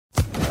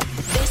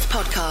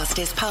podcast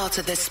is part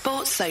of the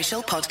Sports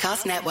Social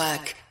Podcast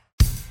Network.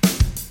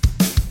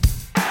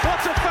 What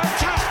a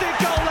fantastic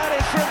goal that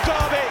is from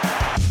Derby.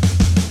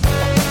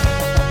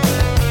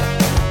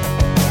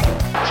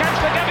 Chance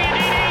for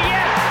Gabiadini,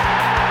 yes!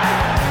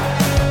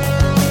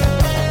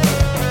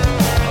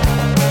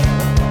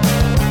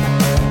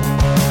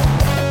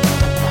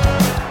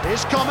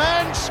 Here's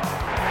comments.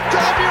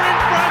 Derby are in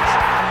front.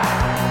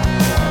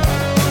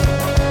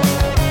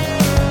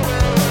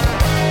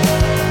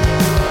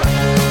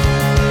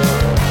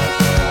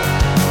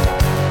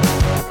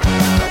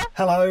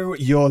 Hello,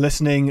 you're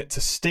listening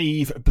to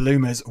Steve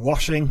Bloomer's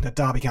Washing, the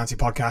Derby County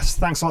podcast.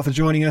 Thanks a lot for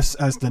joining us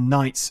as the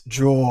Knights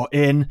draw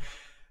in.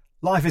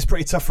 Life is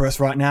pretty tough for us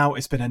right now.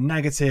 It's been a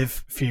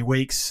negative few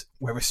weeks.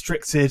 We're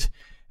restricted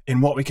in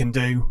what we can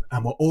do,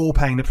 and we're all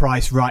paying the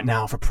price right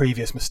now for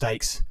previous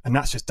mistakes, and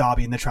that's just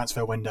Derby in the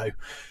transfer window.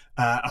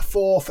 A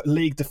fourth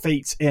league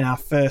defeat in our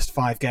first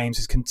 5 games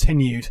has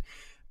continued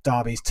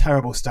Derby's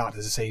terrible start to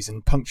the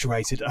season,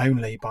 punctuated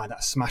only by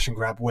that smash and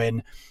grab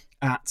win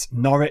at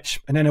Norwich.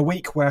 And in a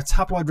week where a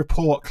tabloid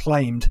report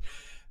claimed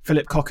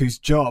Philip Cocu's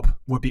job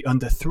would be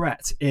under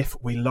threat if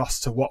we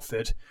lost to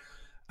Watford,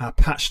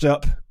 patched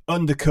up,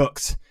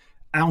 undercooked,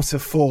 out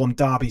of form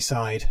Derby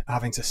side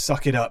having to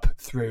suck it up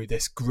through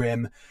this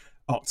grim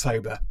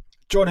October.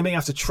 Joining me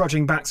after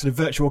trudging back to the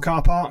virtual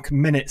car park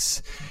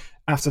minutes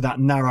after that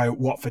narrow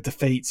Watford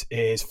defeat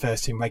is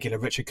first team regular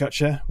Richard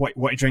Kutcher. What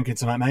are you drinking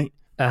tonight, mate?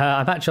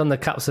 I'm actually on the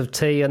cups of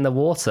tea and the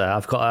water.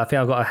 I think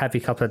I've got a heavy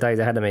couple of days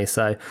ahead of me,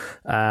 so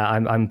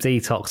I'm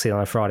detoxing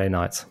on a Friday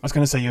night. I was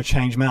going to say you're a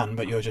changed man,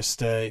 but you're just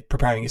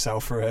preparing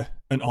yourself for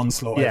an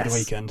onslaught over the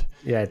weekend.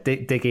 Yeah,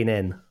 digging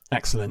in.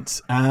 Excellent.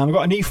 We've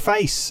got a new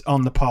face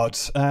on the pod,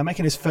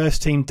 making his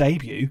first team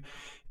debut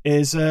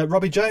is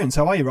Robbie Jones.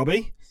 How are you,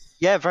 Robbie?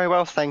 Yeah, very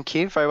well, thank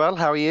you. Very well.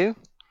 How are you?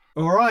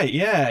 All right.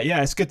 Yeah.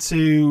 It's good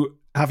to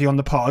have you on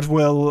the pod.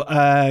 We'll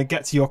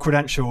get to your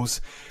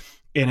credentials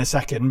in a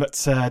second,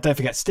 but don't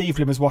forget, Steve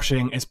Bloomer's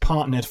Washing is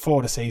partnered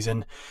for the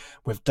season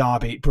with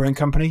Derby Brewing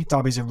Company,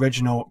 Derby's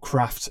original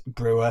craft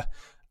brewer.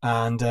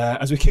 And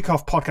as we kick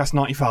off podcast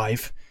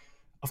 95,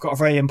 I've got a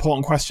very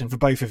important question for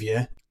both of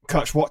you.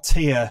 Kutch, what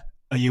tier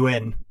are you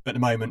in at the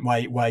moment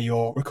where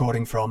you're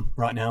recording from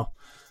right now?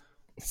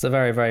 It's a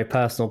very, very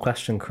personal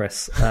question,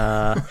 Chris.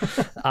 I'm,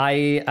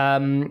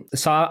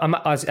 as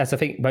I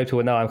think most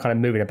people know, I'm kind of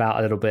moving about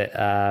a little bit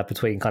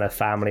between kind of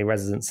family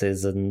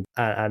residences and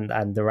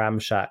the Ram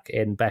Shack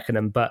in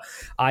Beckenham. But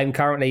I'm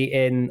currently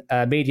in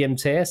medium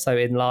tier, so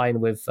in line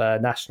with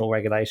national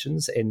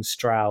regulations in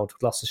Stroud,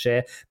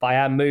 Gloucestershire. But I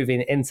am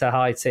moving into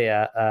high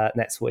tier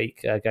next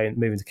week,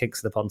 moving to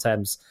Kingston upon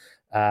Thames.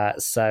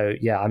 So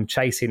yeah, I'm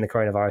chasing the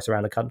coronavirus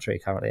around the country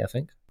currently, I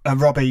think.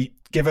 Robbie,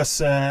 give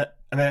us a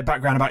bit of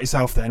background about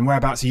yourself then.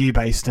 Whereabouts are you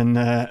based,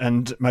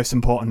 and most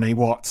importantly,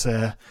 what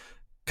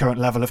current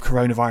level of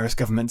coronavirus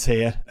government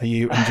tier are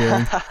you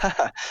enduring?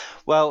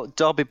 Well,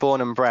 Derby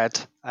born and bred,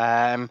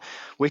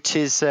 which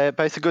is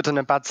both a good and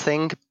a bad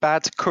thing.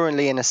 Bad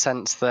currently in a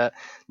sense that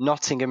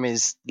Nottingham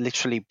is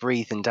literally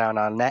breathing down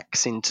our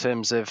necks in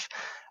terms of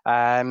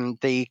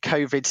the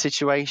COVID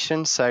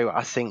situation. So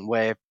I think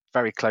we're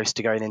very close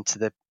to going into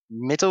the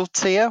middle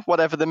tier,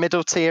 whatever the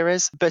middle tier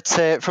is. But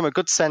from a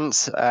good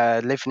sense,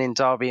 living in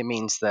Derby, it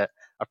means that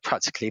I've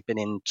practically been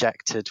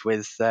injected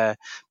with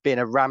being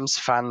a Rams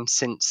fan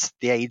since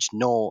the age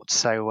 0.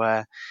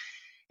 So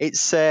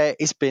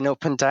it's been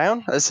up and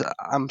down, as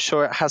I'm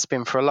sure it has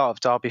been for a lot of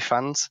Derby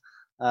fans.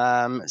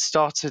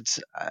 Started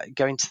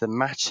going to the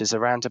matches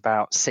around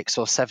about 6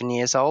 or 7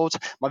 years old.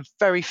 My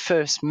very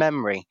first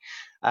memory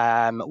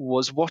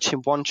was watching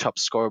One Chop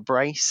score a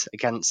brace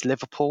against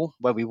Liverpool,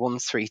 where we won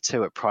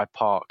 3-2 at Pride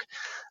Park.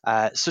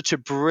 Such a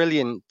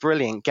brilliant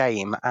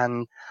game,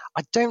 and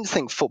I don't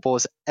think football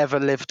has ever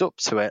lived up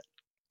to it.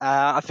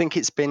 I think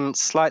it's been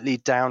slightly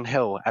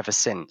downhill ever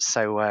since.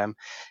 So,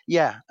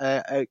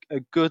 a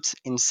good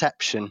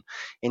inception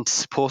into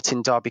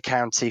supporting Derby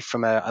County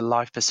from a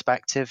life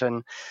perspective,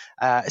 and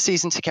a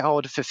season ticket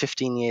holder for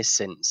 15 years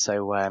since.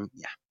 So,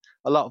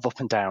 a lot of up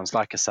and downs,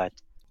 like I said.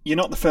 You're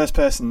not the first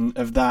person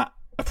of that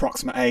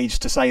approximate age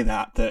to say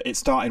that it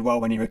started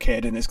well when you were a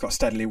kid and it's got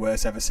steadily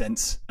worse ever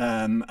since.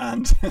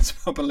 And it's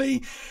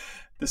probably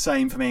the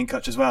same for me and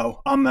Kutch as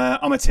well. I'm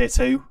a tier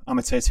 2. I'm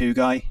a tier 2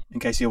 guy, in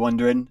case you're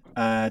wondering,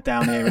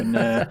 down here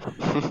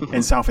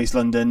in southeast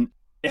London.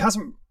 It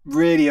hasn't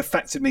really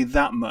affected me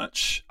that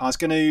much. I was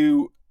going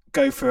to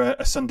go for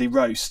a Sunday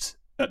roast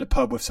at the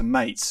pub with some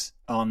mates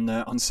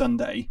on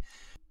Sunday,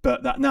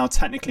 but that now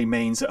technically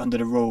means that under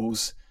the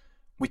rules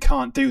we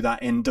can't do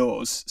that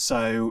indoors.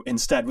 So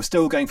instead, we're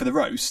still going for the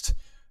roast,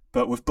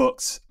 but we've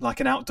booked like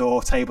an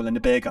outdoor table in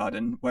the beer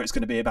garden where it's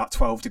going to be about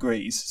 12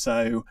 degrees.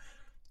 So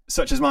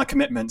such is my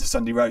commitment to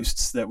Sunday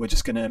roasts that we're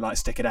just going to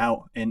stick it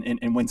out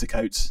in winter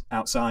coats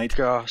outside.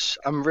 Gosh,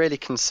 I'm really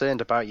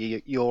concerned about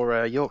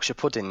your Yorkshire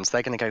puddings.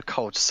 They're going to go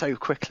cold so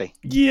quickly.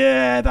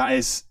 Yeah, that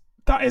is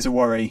a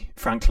worry,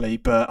 frankly.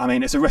 But I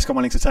mean, it's a risk I'm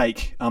willing to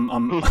take.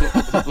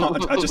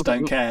 I just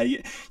don't care.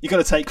 You got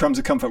to take crumbs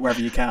of comfort wherever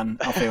you can,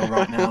 I feel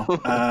right now.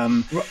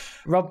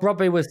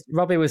 Robbie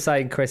was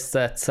saying, Chris,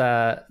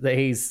 that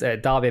he's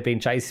Derby have been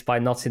chased by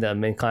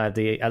Nottingham in kind of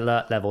the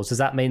alert levels. Does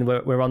that mean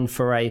we're on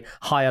for a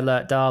high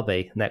alert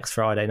Derby next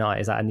Friday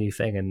night? Is that a new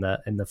thing in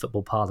the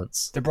football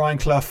parlance? The Brian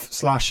Clough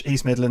 /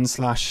 East Midlands /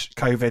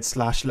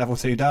 COVID / Level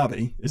 2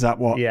 Derby. Is that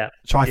what? Yeah.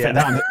 Try fitting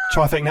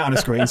that on a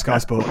screen, Sky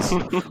Sports.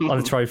 On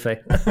a trophy.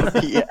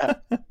 Yeah.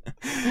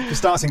 If it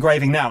starts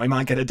engraving now, we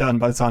might get it done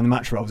by the time the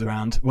match rolls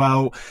around.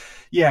 Well,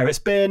 yeah, it's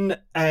been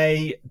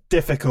a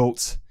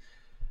difficult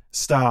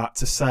start,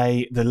 to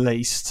say the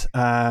least.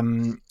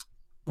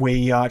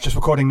 We are just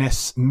recording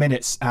this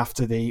minutes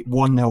after the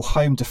 1-0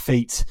 home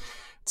defeat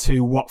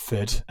to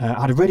Watford. I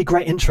had a really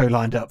great intro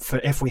lined up for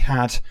if we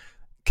had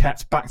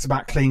kept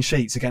back-to-back clean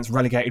sheets against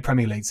relegated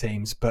Premier League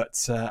teams,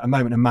 but a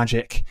moment of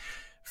magic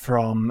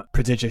from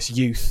prodigious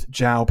youth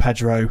João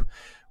Pedro,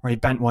 where he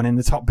bent one in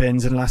the top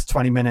bins in the last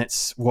 20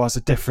 minutes, was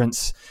a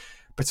difference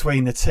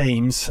between the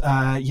teams.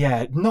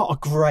 Not a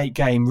great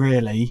game,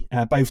 really.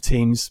 Both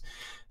teams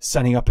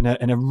setting up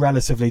in a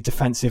relatively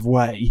defensive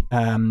way,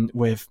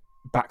 with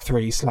back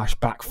three /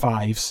 back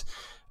fives.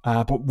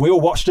 But we all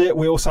watched it.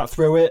 We all sat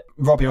through it.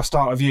 Robbie, I'll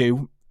start with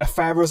you. A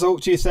fair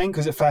result, do you think?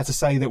 Is it fair to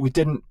say that we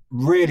didn't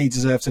really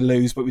deserve to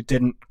lose, but we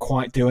didn't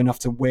quite do enough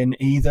to win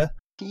either?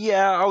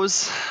 Yeah, I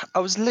was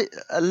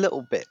a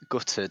little bit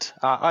gutted.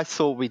 I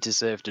thought we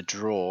deserved a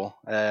draw,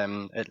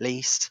 at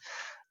least.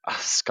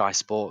 Sky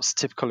Sports,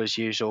 typical as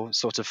usual,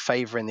 sort of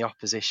favouring the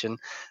opposition,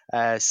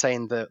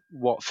 saying that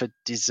Watford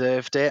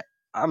deserved it.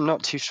 I'm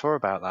not too sure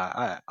about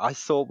that. I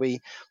thought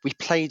we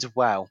played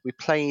well. We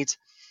played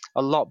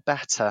a lot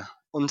better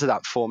under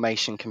that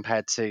formation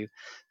compared to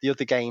the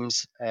other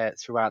games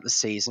throughout the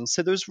season.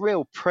 So there was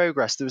real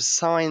progress. There was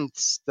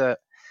signs that,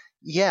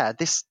 yeah,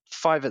 this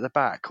 5 at the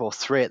back or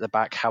 3 at the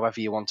back,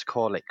 however you want to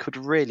call it, could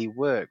really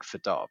work for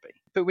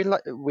Derby. But we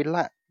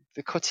lack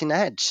the cutting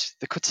edge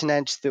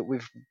that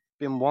we've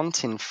been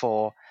wanting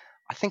for,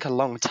 I think, a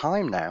long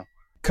time now.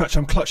 Kutch,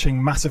 I'm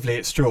clutching massively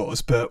at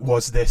straws, but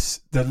was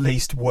this the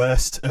least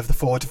worst of the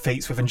 4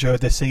 defeats we've endured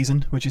this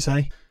season, would you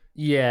say?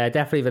 Yeah,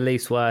 definitely the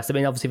least worst. I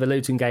mean, obviously the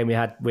Luton game we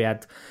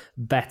had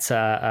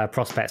better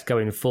prospects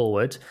going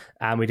forward,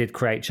 and we did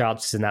create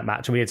chances in that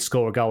match, and we did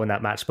score a goal in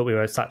that match. But we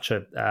were such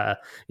a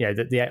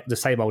the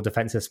same old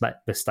defensive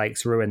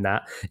mistakes ruined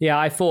that. Yeah,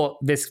 I thought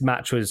this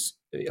match was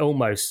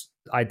almost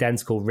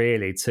identical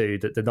really to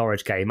the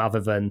Norwich game, other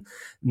than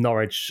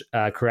Norwich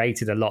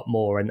created a lot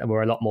more and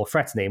were a lot more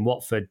threatening.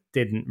 Watford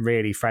didn't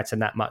really threaten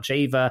that much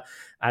either.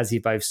 As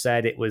you both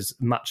said, it was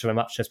much of a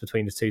muchness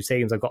between the two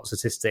teams. I've got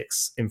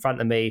statistics in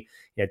front of me.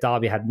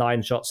 Derby had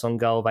 9 shots on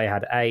goal, they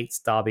had 8.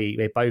 Derby,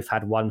 they both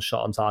had 1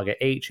 shot on target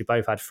each. We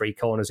both had 3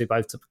 corners. We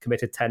both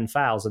committed 10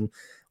 fouls, and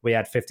we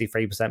had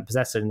 53%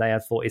 possession and they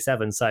had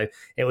 47. So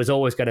it was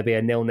always going to be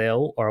a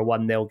 0-0 or a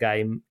 1-0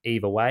 game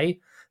either way.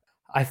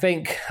 I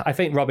think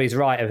Robbie's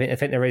right. I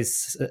think there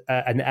is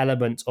an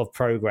element of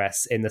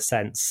progress in the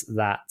sense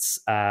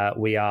that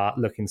we are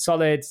looking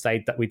solid.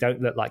 We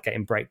don't look like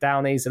getting break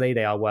down easily.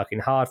 They are working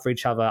hard for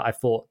each other. I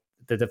thought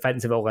the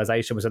defensive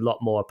organisation was a lot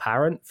more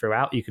apparent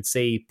throughout. You could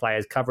see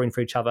players covering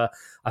for each other.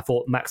 I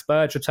thought Max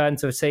Bird's return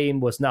to the team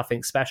was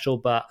nothing special,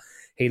 but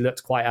he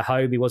looked quite at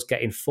home. He was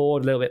getting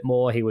forward a little bit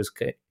more.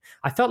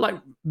 I felt like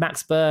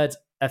Max Bird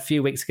a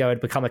few weeks ago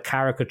had become a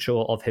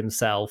caricature of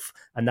himself,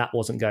 and that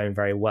wasn't going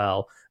very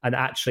well. And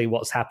actually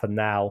what's happened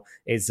now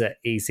is that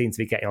he seems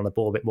to be getting on the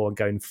ball a bit more and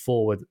going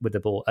forward with the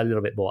ball a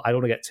little bit more. I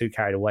don't want to get too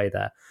carried away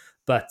there.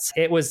 But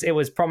it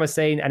was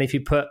promising, and if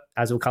you put,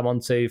 as we'll come on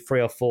to,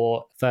 3 or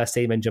 4 first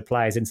team injured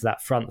players into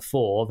that front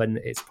 4, then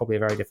it's probably a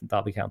very different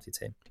Derby County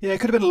team. Yeah,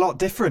 it could have been a lot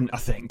different, I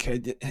think.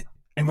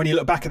 And when you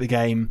look back at the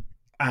game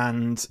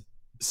and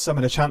some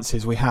of the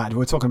chances we had, we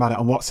were talking about it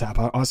on WhatsApp,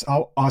 I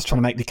was trying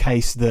to make the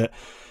case that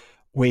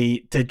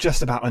we did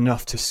just about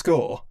enough to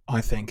score,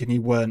 I think, and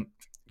you weren't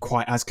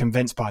quite as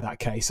convinced by that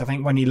case. I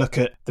think when you look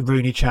at the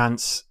Rooney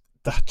chance,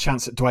 the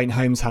chance that Dwayne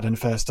Holmes had in the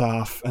first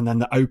half, and then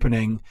the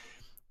opening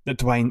that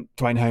Dwayne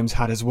Holmes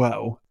had as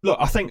well. Look,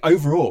 I think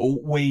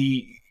overall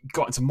we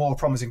got into more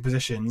promising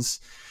positions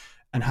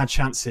and had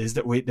chances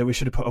that we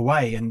should have put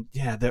away. And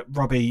yeah, the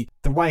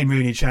Wayne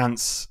Rooney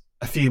chance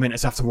a few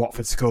minutes after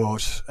Watford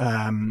scored.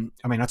 I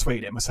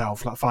tweeted it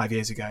myself like 5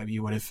 years ago.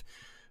 You would have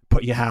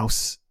put your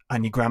house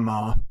and your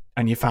grandma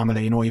and your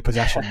family and all your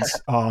possessions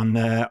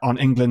on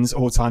England's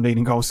all-time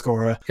leading goal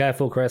scorer.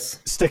 Careful, Chris.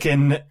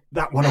 Sticking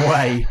that one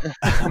away.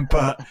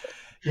 But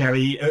yeah,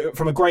 he,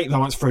 from a great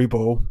Lawrence through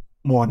ball,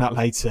 more on that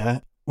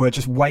later, we're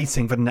just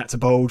waiting for the net to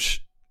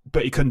bulge,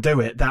 but he couldn't do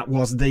it. That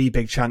was the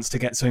big chance to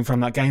get something from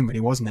that game, really,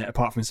 wasn't it,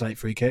 apart from his late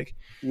free kick?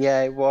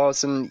 Yeah, it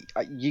was. And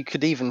you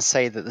could even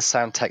say that the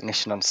sound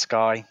technician on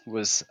Sky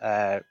was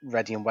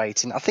ready and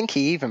waiting. I think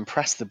he even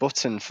pressed the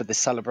button for the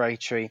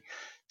celebratory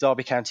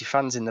Derby County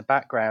fans in the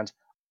background.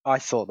 I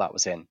thought that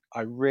was in.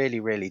 I really,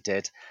 really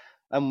did.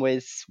 And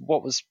with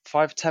what was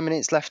 5-10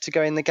 minutes left to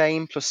go in the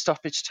game, plus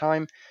stoppage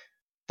time,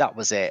 that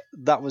was it.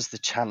 That was the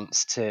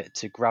chance to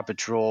grab a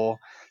draw,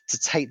 to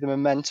take the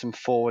momentum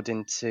forward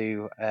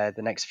into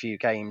the next few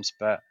games.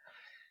 But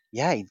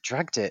yeah, he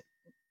dragged it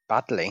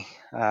badly.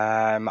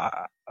 I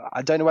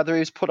I don't know whether he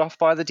was put off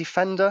by the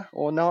defender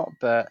or not,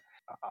 but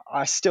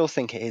I still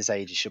think at his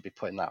age he should be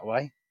put in that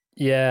way.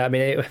 Yeah, I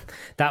mean,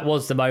 that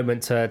was the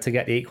moment to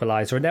get the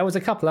equaliser. And there was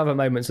a couple other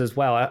moments as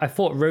well. I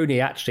thought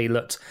Rooney actually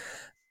looked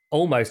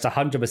almost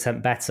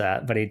 100%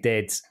 better than he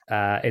did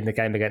in the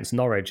game against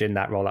Norwich in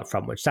that role up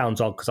front, which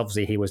sounds odd because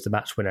obviously he was the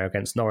match winner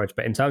against Norwich.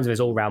 But in terms of his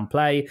all-round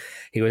play,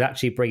 he was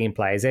actually bringing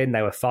players in.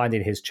 They were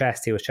finding his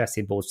chest. He was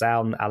chesting balls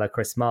down, a la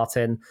Chris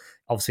Martin.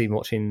 Obviously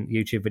watching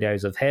YouTube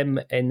videos of him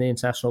in the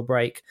international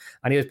break.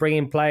 And he was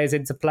bringing players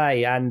into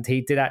play. And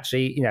he did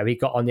actually, he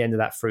got on the end of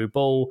that through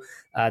ball.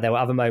 There were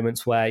other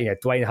moments where,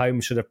 Dwayne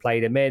Holmes should have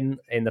played him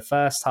in the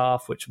first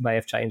half, which may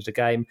have changed the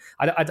game.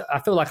 I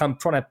feel like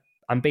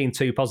I'm being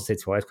too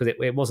positive for us because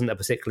it wasn't a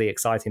particularly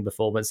exciting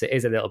performance. It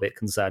is a little bit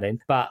concerning,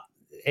 but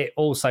it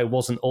also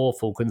wasn't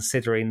awful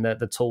considering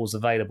the tools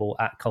available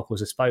at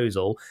Cockle's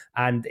disposal.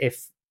 And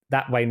if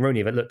that Wayne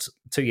Rooney that looked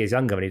 2 years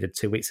younger than he did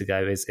 2 weeks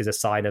ago is a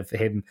sign of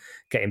him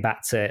getting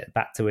back to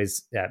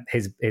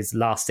his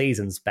last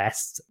season's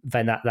best,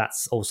 then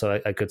that's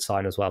also a good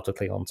sign as well to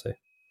cling on to.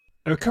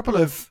 There were a couple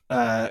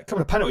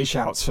of penalty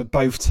shouts for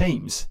both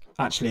teams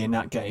actually in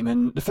that game,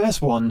 and the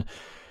first one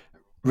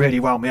really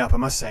wound me up, I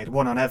must say. The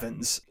one on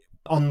Evans.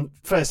 On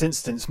first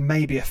instance,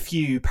 maybe a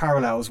few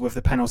parallels with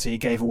the penalty he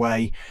gave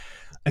away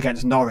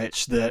against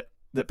Norwich that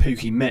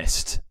Pookie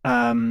missed.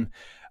 I'm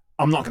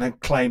not going to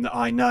claim that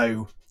I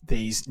know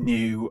these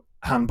new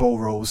handball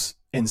rules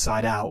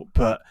inside out,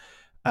 but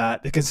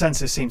the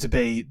consensus seemed to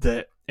be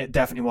that it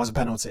definitely was a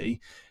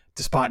penalty,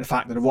 despite the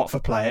fact that a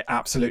Watford player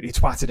absolutely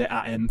twatted it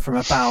at him from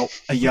about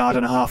a yard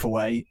and a half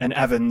away, and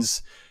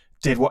Evans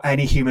did what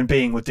any human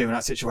being would do in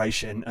that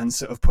situation and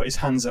sort of put his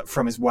hands up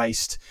from his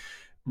waist,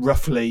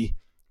 roughly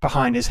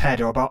behind his head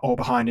or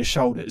behind his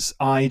shoulders.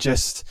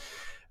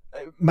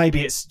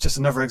 Maybe it's just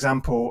another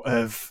example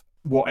of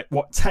what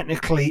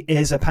technically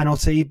is a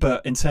penalty,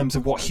 but in terms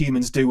of what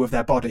humans do with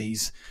their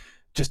bodies,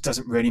 just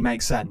doesn't really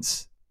make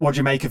sense. What do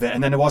you make of it?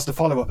 And then there was the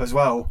follow-up as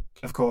well,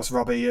 of course,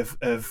 Robbie,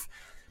 of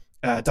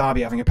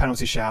Derby having a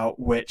penalty shout,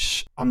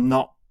 which I'm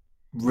not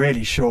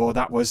really sure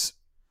that was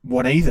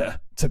one either,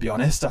 to be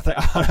honest.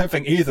 I don't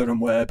think either of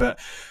them were, but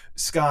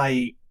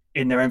Sky,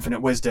 in their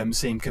infinite wisdom,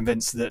 seemed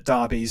convinced that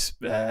Derby's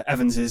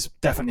Evans's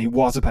definitely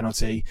was a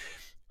penalty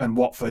and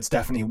Watford's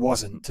definitely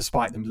wasn't,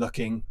 despite them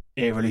looking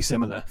eerily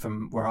similar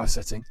from where I was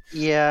sitting.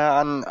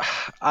 Yeah, and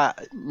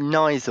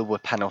neither were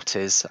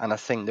penalties, and I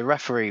think the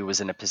referee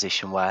was in a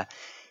position where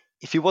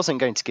if he wasn't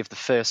going to give the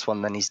first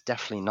one, then he's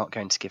definitely not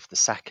going to give the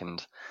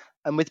second.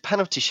 And with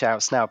penalty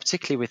shouts now,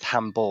 particularly with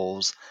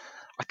handballs,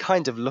 I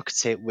kind of look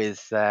at it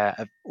with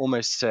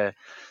almost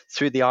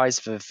through the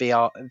eyes of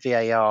a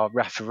VAR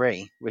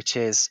referee, which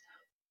is,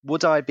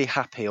 would I be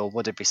happy or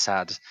would I be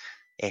sad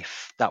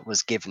if that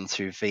was given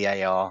through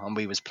VAR and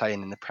we was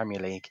playing in the Premier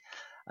League?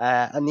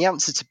 And the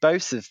answer to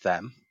both of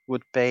them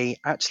would be,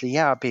 actually,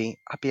 yeah, I'd be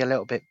a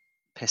little bit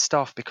pissed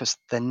off because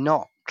they're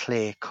not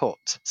clear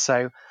cut.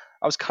 So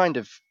I was kind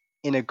of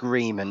in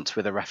agreement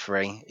with the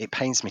referee. It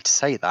pains me to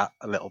say that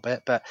a little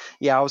bit, but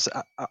yeah, I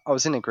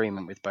was in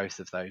agreement with both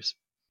of those.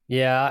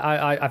 Yeah,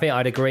 I think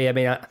I'd agree. I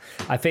mean,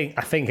 I think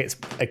it's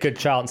a good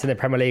chance in the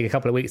Premier League a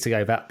couple of weeks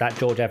ago that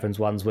George Evans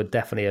ones would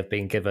definitely have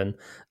been given.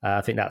 I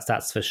think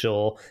that's for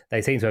sure.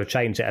 They seem to have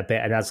changed it a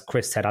bit, and as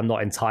Chris said, I'm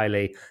not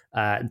entirely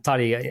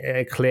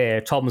clear.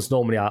 Tom's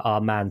normally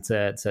our man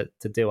to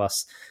do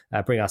us,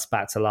 bring us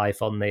back to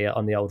life on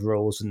the old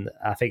rules, and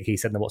I think he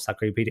said in the WhatsApp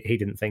group he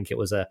didn't think it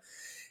was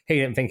he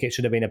didn't think it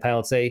should have been a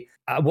penalty.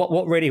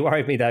 What really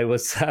worried me though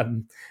was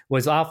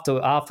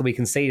after we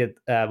conceded,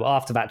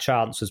 after that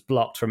chance was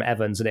blocked from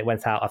Evans and it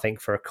went out, I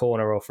think, for a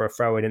corner or for a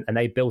throw in, and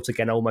they built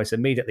again almost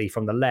immediately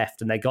from the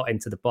left, and they got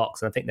into the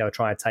box, and I think they were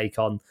trying to take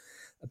on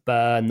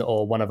Byrne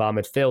or one of our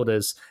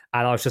midfielders,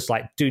 and I was just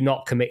like, do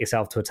not commit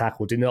yourself to a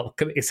tackle, do not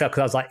commit yourself, because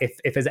I was like,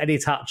 if there's any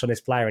touch on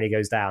this player and he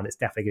goes down, it's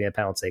definitely going to be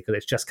a penalty, because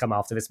it's just come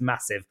after this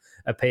massive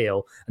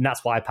appeal, and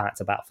that's what I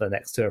panicked about for the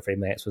next 2 or 3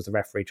 minutes, was the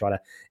referee trying to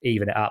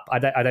even it up. I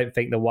don't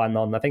think the one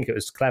on, I think it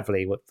was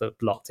Cleverley that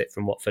blocked it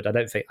from Watford, I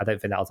don't think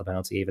that was a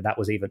penalty either. That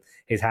was even,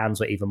 his hands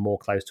were even more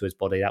close to his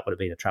body. That would have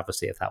been a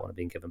travesty if that one had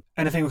been given.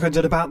 Anything we could have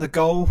done about the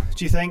goal,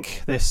 do you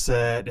think? This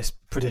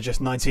prodigious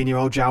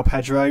 19-year-old João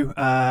Pedro,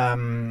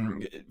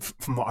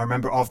 from what I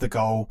remember of the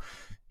goal,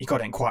 he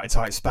got it in quite a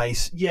tight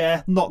space.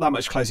 Yeah, not that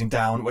much closing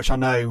down, which I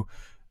know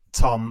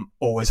Tom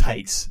always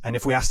hates. And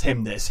if we asked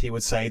him this, he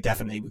would say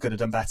definitely we could have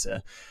done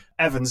better.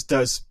 Evans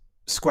does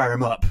square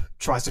him up,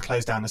 tries to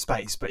close down the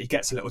space, but he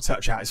gets a little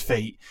touch at his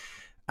feet.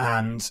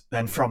 And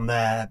then from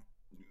there,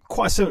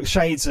 quite similar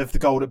shades of the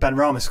goal that Ben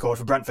Rama scored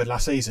for Brentford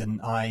last season,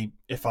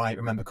 if I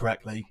remember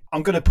correctly.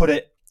 I'm going to put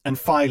it and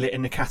file it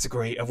in the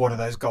category of one of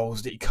those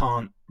goals that you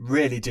can't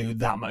really do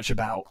that much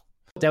about.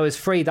 There was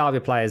 3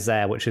 Derby players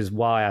there, which is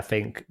why I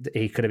think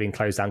he could have been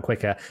closed down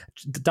quicker.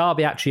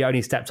 Derby actually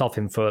only stepped off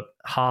him for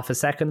half a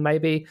second,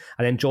 maybe,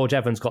 and then George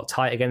Evans got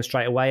tight again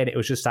straight away, and it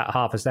was just that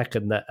half a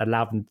second that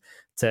allowed him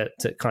to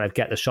kind of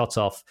get the shot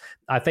off.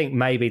 I think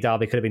maybe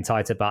Derby could have been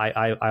tighter, but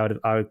I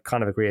would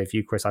kind of agree with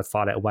you, Chris. I'd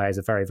file it away as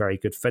a very, very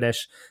good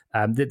finish.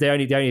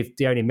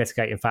 The only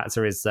mitigating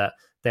factor is that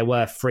there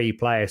were 3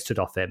 players stood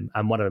off him,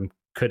 and one of them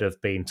could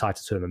have been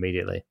tighter to him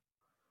immediately.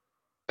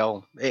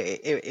 Oh,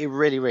 it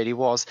really, really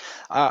was.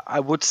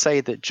 I would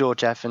say that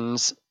George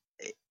Evans,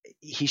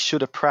 he should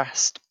have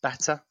pressed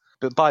better.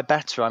 But by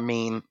better, I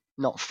mean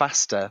not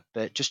faster,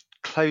 but just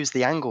close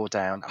the angle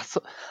down.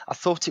 I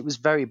thought it was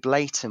very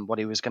blatant what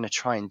he was going to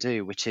try and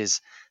do, which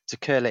is to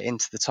curl it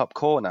into the top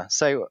corner.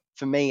 So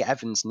for me,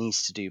 Evans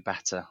needs to do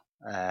better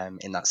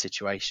in that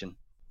situation.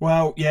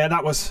 Well, yeah,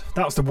 that was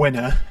the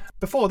winner.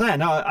 Before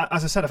then,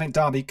 as I said, I think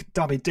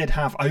Derby did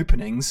have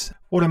openings.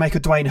 What do I make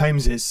of Dwayne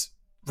Holmes's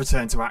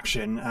return to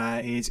action?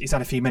 He's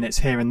had a few minutes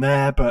here and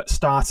there, but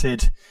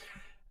started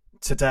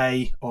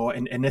today or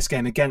in this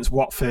game against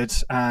Watford,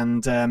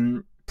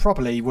 and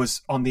probably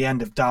was on the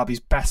end of Derby's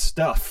best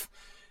stuff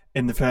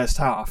in the first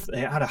half.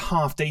 They had a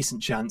half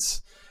decent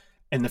chance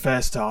in the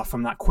first half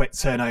from that quick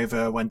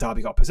turnover when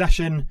Derby got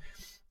possession.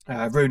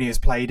 Rooney has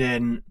played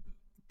in,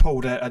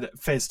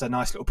 fizzed a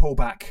nice little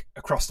pullback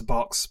across the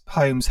box.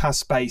 Holmes has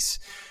space,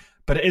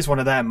 but it is one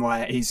of them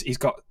where he's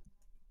got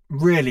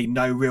really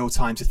no real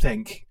time to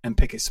think and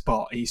pick his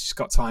spot. He's just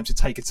got time to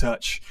take a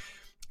touch,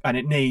 and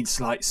it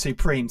needs like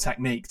supreme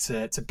technique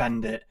to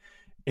bend it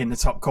in the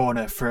top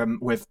corner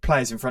with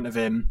players in front of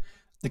him,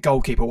 the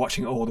goalkeeper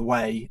watching it all the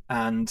way,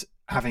 and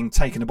having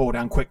taken the ball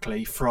down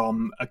quickly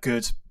from a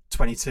good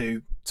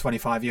 22,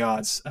 25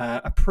 yards.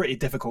 A pretty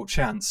difficult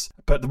chance.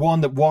 But the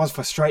one that was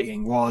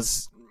frustrating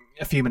was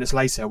a few minutes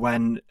later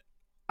when,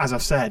 as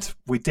I've said,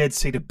 we did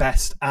see the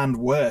best and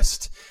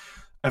worst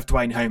of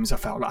Dwayne Holmes. I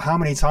felt like, how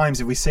many times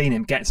have we seen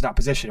him get to that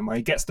position where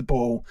he gets the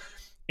ball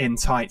in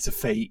tight to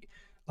feet,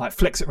 like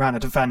flicks it around a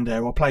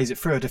defender or plays it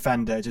through a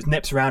defender, just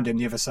nips around him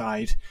the other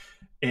side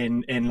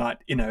in like,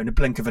 in a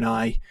blink of an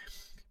eye,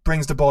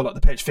 brings the ball up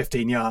the pitch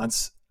 15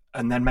 yards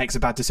and then makes a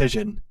bad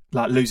decision,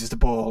 like loses the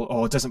ball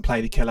or doesn't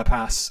play the killer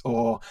pass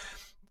or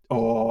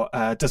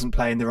doesn't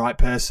play in the right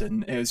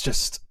person. It was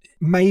just,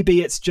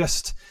 maybe it's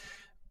just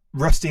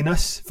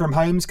rustiness from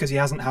Holmes because he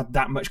hasn't had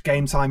that much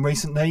game time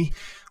recently,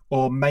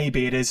 or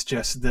maybe it is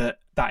just that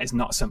is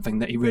not something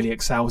that he really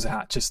excels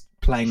at, just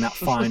playing that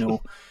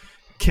final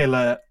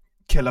killer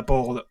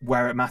ball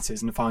where it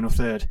matters in the final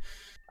third.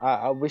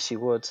 I wish he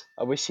would.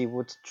 I wish he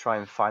would try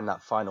and find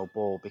that final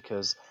ball,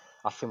 because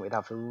I think we'd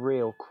have a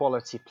real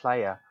quality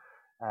player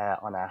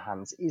on our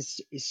hands.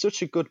 He's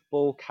such a good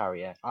ball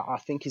carrier. I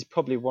think he's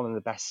probably one of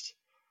the best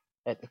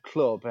at the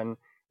club, and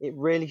it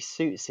really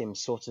suits him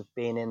sort of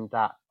being in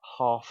that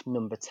half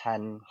number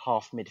 10,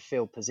 half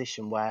midfield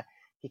position where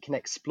he can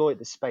exploit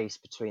the space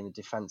between the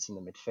defence and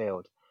the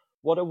midfield.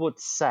 What I would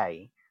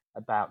say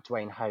about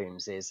Dwayne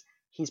Holmes is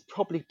he's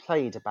probably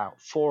played about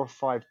 4 or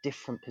 5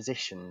 different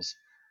positions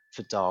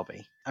for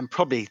Derby, and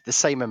probably the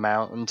same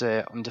amount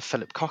under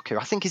Philip Cocker.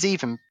 I think he's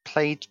even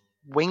played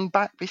wing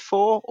back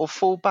before, or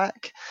full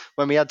back,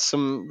 when we had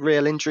some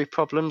real injury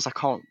problems. I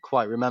can't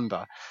quite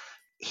remember.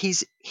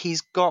 He's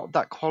got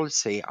that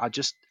quality. I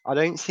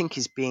don't think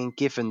he's being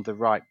given the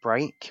right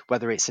break,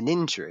 whether it's an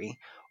injury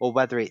or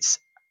whether it's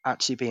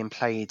actually being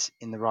played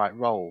in the right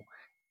role.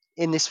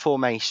 In this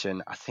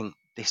formation, I think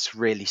this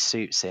really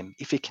suits him.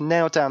 If he can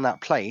nail down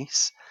that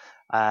place,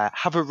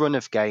 have a run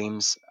of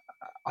games,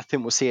 I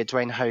think we'll see a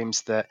Dwayne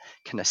Holmes that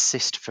can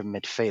assist from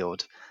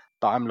midfield.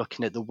 But I'm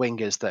looking at the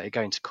wingers that are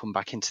going to come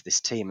back into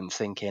this team and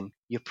thinking,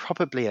 you're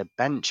probably a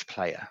bench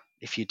player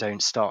if you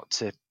don't start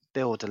to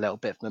build a little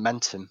bit of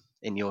momentum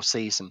in your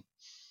season.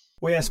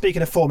 Well, yeah,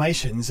 speaking of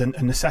formations and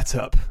the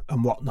setup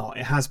and whatnot,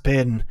 it has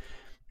been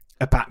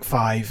a back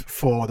five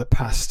for the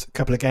past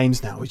couple of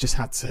games now. We just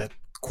had to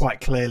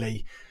quite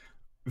clearly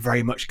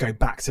very much go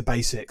back to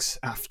basics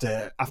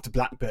after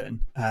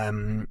Blackburn,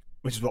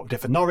 which is what we did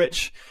for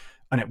Norwich,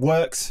 and it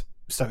worked,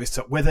 so we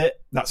stuck with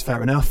it. That's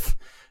fair enough.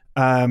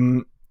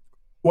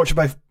 What should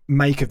both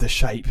make of the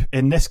shape?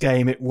 In this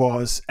game, it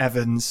was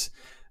Evans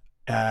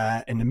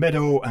in the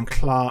middle and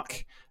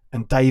Clark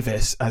and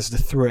Davis as the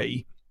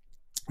 3.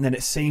 And then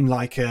it seemed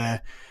like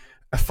a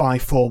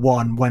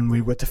 5-4-1 when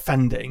we were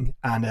defending,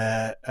 and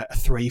a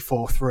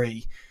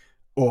 3-4-3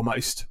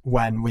 almost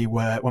when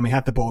we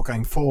had the ball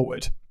going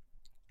forward.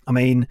 I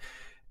mean,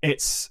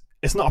 it's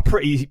not a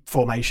pretty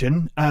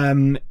formation.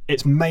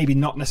 It's maybe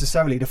not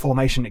necessarily the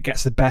formation that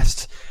gets the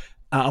best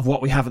out of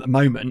what we have at the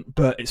moment,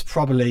 but it's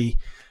probably,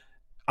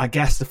 I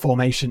guess, the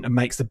formation that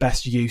makes the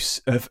best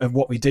use of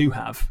what we do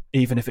have,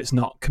 even if it's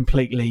not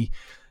completely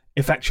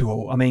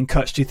effectual. I mean,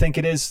 Kutch, do you think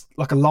it is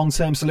like a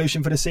long-term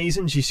solution for the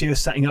season? Do you see us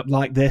setting up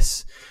like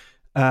this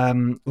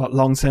like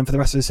long-term for the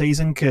rest of the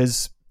season?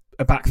 Because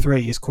a back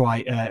three is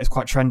quite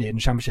trendy in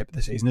the Championship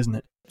this season, isn't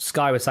it?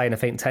 Sky was saying I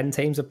think 10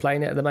 teams are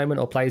playing it at the moment,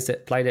 or played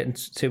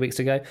it 2 weeks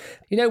ago.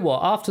 You know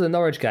what? After the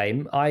Norwich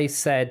game, I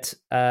said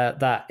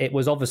that it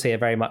was obviously a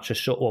very much a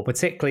short, or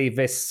particularly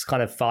this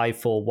kind of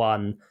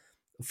 5-4-1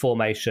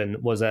 formation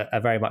was a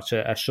very much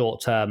a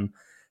short-term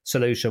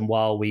solution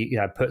while we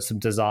put some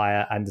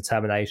desire and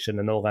determination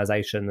and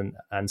organisation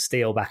and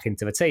steel back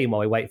into the team while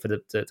we wait for the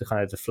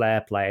kind of the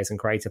flair players and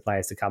creative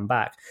players to come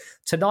back.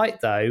 Tonight,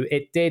 though,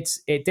 it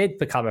did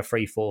become a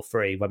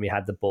 3-4-3 when we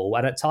had the ball,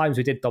 and at times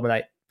we did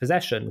dominate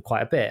possession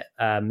quite a bit.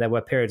 There were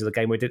periods of the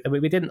game we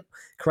didn't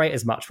create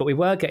as much, but we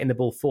were getting the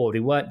ball forward. We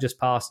weren't just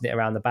passing it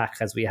around the back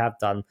as we have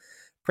done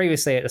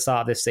previously at the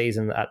start of this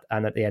season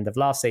and at the end of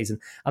last season.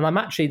 And I'm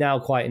actually now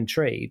quite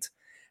intrigued,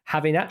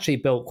 having actually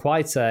built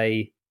quite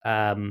a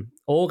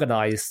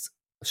organised,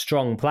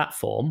 strong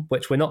platform,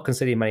 which we're not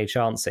conceding many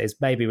chances.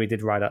 Maybe we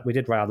did ride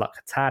our luck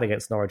a tad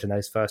against Norwich in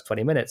those first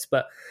 20 minutes,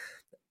 but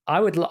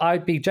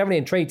I'd be generally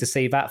intrigued to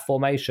see that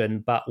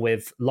formation, but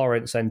with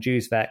Lawrence and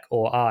Juzvek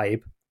or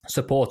Ibe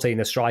supporting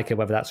a striker,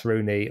 whether that's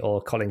Rooney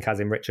or Colin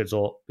Kazim-Richards,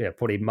 or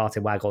probably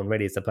Martin Waghorn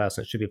really is the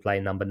person that should be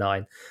playing number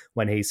 9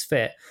 when he's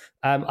fit.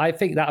 I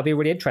think that'll be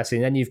really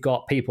interesting. Then you've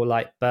got people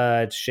like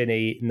Bird,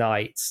 Shinnie,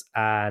 Knight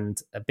and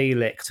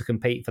Bielik to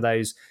compete for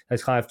those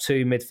kind of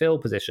 2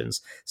 midfield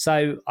positions.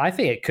 So I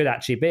think it could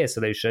actually be a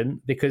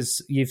solution,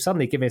 because you've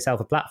suddenly given yourself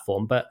a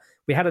platform, but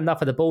we had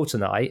enough of the ball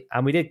tonight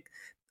and we did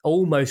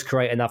almost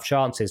create enough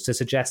chances to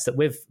suggest that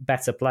with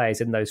better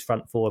players in those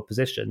front forward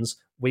positions,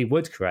 we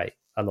would create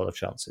a lot of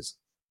chances.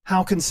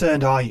 How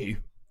concerned are you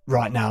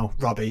right now,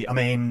 Robbie? I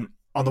mean,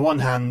 on the one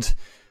hand,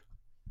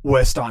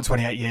 we're starting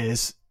 28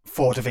 years,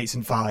 4 defeats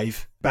in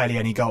 5, barely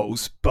any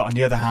goals. But on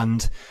the other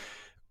hand,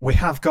 we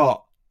have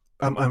got,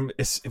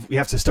 we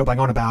have to still bang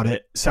on about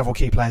it, several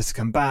key players to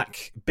come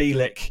back.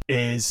 Bielik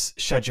is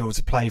scheduled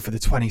to play for the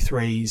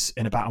 23s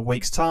in about a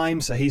week's time,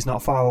 so he's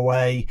not far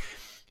away.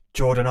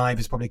 Jordan Ibe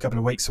is probably a couple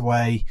of weeks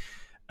away.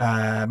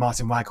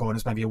 Martin Waghorn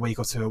is maybe a week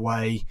or 2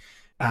 away.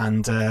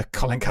 And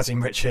Colin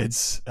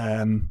Kazim-Richards,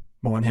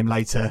 more on him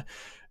later,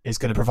 is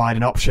going to provide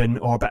an option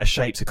or a better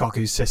shape to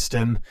Koku's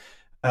system.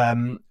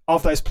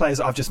 Of those players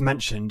that I've just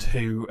mentioned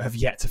who have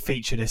yet to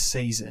feature this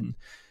season,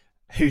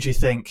 who do you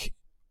think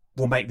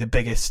will make the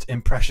biggest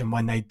impression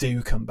when they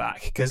do come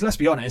back? Because let's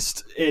be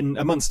honest, in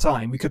a month's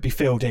time, we could be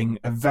fielding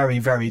a very,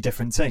 very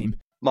different team.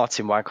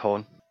 Martin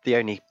Waghorn, the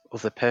only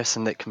other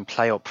person that can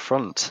play up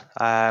front.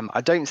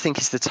 I don't think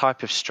he's the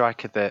type of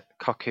striker that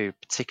Koku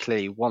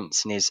particularly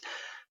wants in his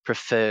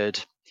preferred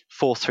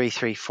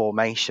 4-3-3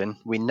 formation.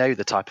 We know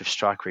the type of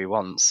striker he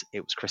wants.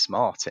 It was Chris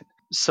Martin.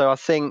 So I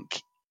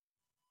think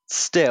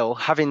still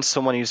having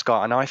someone who's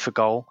got an eye for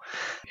goal,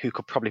 who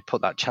could probably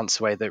put that chance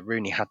away that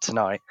Rooney had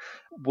tonight,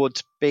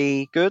 would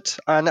be good.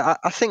 And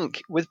I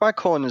think with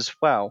Waghorn as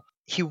well,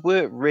 he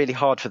worked really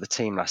hard for the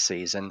team last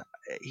season.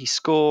 He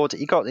scored.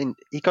 He got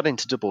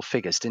into double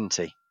figures, didn't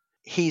he?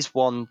 He's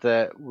one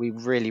that we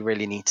really,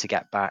 really need to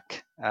get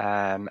back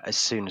as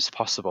soon as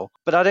possible.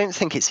 But I don't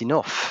think it's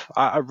enough.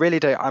 I really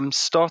don't. I'm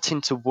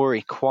starting to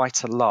worry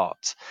quite a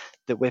lot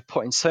that we're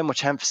putting so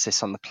much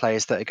emphasis on the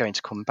players that are going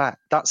to come back.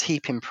 That's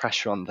heaping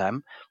pressure on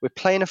them. We're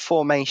playing a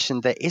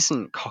formation that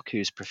isn't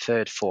Koku's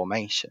preferred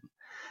formation.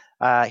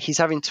 He's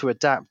having to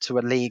adapt to a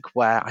league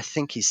where I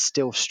think he's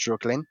still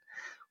struggling.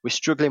 We're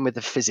struggling with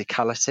the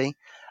physicality,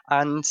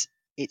 and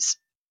it's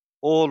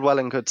all well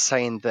and good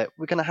saying that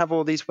we're going to have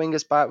all these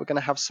wingers back, we're going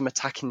to have some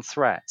attacking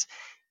threat.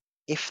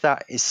 If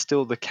that is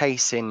still the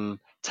case in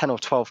 10 or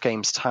 12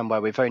 games' time where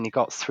we've only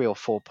got 3 or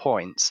 4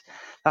 points,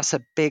 that's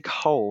a big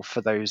hole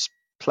for those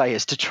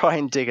players to try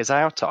and dig us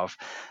out of.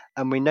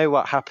 And we know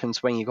what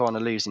happens when you go on a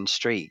losing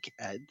streak.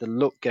 The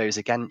luck goes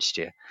against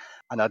you.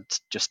 And I'd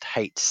just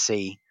hate to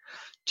see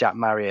Jack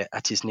Marriott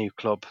at his new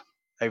club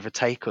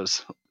overtake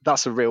us.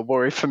 That's a real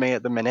worry for me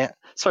at the minute.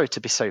 Sorry to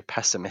be so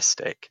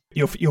pessimistic.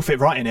 You'll fit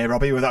right in here,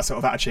 Robbie, with that sort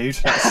of attitude.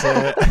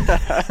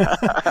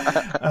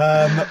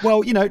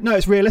 Well, no,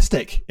 it's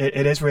realistic.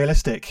 It is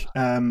realistic.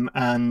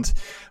 And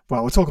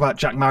we'll talk about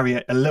Jack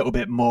Marriott a little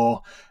bit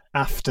more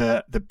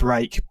after the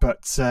break.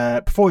 But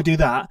before we do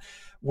that,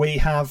 we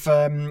have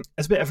a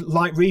bit of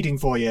light reading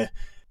for you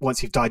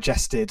once you've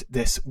digested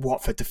this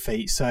Watford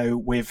defeat. So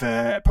we've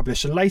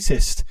published the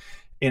latest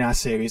in our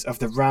series of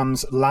the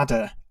Rams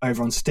Ladder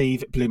over on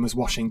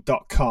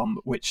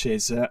steveblumerswashing.com, which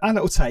is our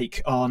little take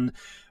on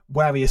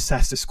where we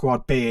assess the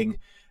squad being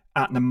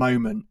at the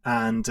moment.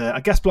 And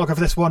a guest blogger for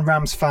this one,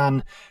 Rams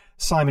fan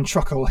Simon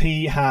Truckle,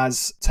 he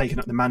has taken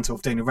up the mantle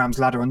of doing the Rams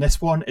Ladder on this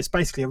one. It's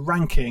basically a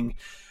ranking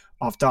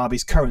of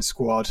Derby's current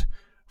squad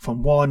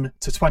from 1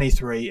 to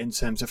 23 in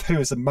terms of who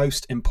is the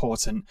most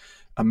important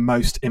and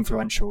most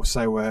influential.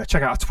 So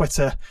check out our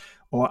Twitter,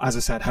 or as I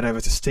said, head over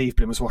to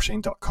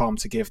steveblumerswashing.com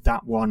to give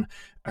that one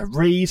a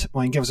read.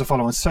 Or you can give us a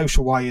follow on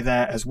social while you're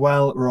there as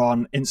well. We're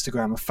on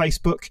Instagram and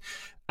Facebook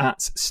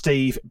at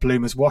Steve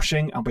Bloomers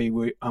Washing, and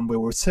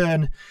we'll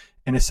return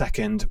in a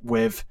second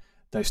with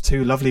those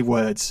 2 lovely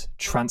words,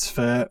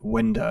 transfer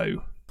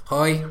window.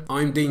 Hi,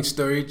 I'm Dean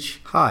Sturridge.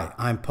 Hi,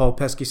 I'm Paul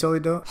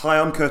Pesky-Solido. Hi,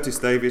 I'm Curtis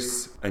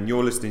Davis, and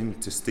you're listening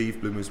to Steve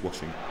Bloomer's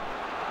Washing.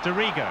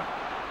 Dorigo,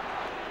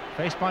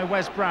 faced by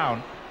Wes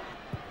Brown.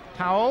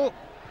 Powell,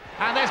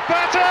 and there's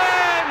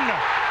Burton!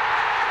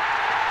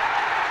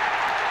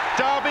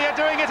 Derby are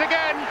doing it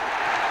again.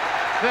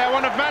 They're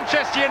one of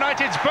Manchester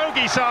United's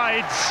bogey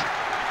sides,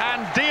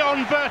 and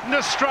Dion Burton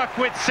has struck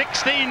with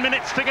 16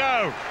 minutes to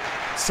go.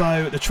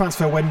 So the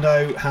transfer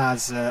window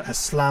has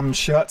slammed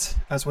shut,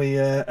 as we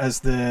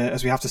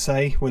have to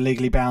say. We're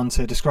legally bound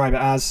to describe it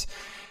as.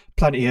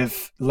 Plenty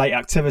of late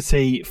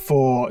activity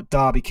for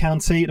Derby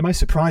County. The most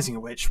surprising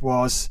of which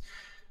was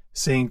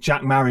seeing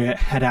Jack Marriott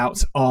head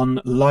out on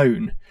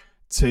loan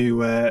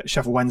to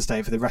Sheffield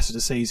Wednesday for the rest of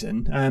the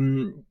season.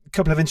 A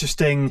couple of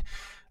interesting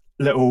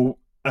little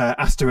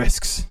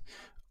asterisks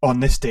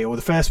on this deal.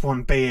 The first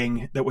one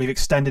being that we've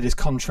extended his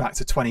contract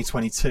to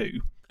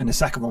 2022. And the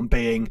second one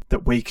being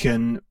that we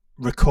can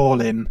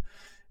recall him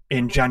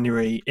in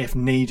January if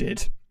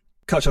needed.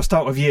 Kutch, I'll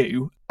start with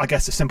you. I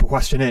guess the simple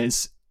question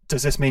is,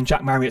 does this mean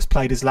Jack Marriott's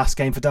played his last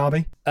game for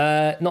Derby?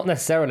 Not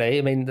necessarily.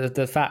 I mean,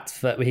 the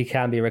fact that he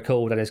can be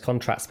recalled and his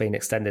contract's been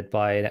extended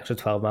by an extra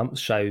 12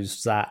 months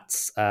shows that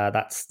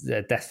that's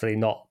definitely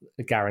not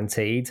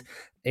guaranteed.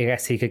 I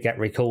guess he could get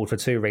recalled for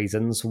two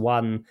reasons.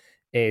 One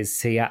is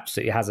he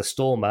absolutely has a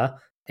stormer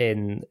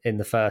in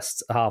the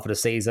first half of the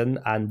season,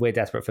 and we're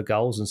desperate for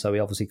goals, and so we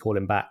obviously call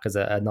him back as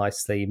a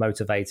nicely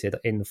motivated,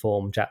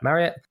 in-form Jack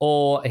Marriott.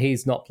 Or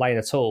he's not playing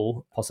at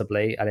all,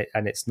 possibly,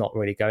 and it's not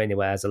really going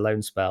anywhere as a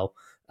loan spell.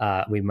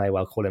 We may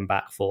well call him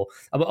back for.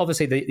 But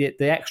obviously,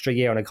 the extra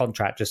year on a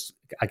contract just,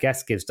 I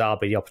guess, gives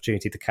Derby the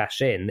opportunity to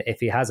cash in if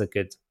he has a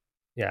good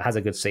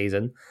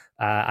season,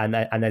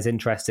 and there's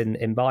interest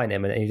in buying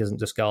him, and he doesn't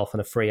just go off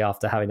on a free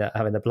after having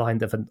the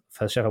blinder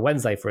for Sheffield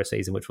Wednesday for a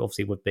season, which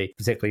obviously would be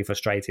particularly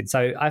frustrating.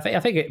 So I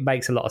think it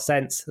makes a lot of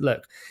sense.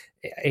 Look,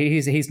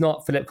 he's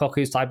not Philip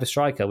Cocu's type of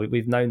striker.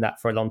 We've known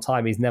that for a long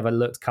time. He's never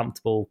looked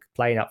comfortable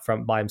playing up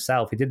front by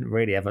himself. He didn't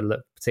really ever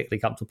look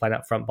particularly comfortable playing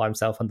up front by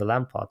himself under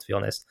Lampard, to be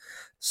honest.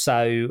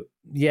 So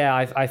yeah,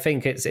 I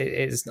think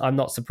it's. I'm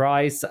not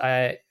surprised.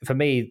 For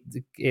me,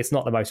 it's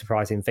not the most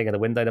surprising thing in the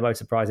window. The most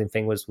surprising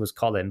thing was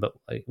Colin, but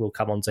we'll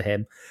come on to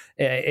him.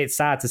 It's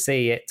sad to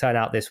see it turn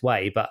out this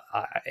way, but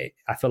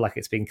I feel like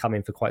it's been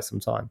coming for quite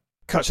some time.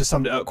 Kutch has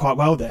summed it up quite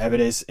well there.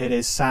 It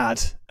is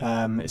sad.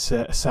 It's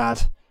a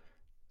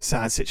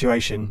sad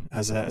situation,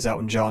 as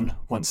Elton John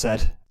once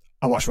said.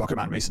 I watched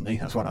Rocketman recently.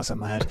 That's what I said in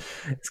my head.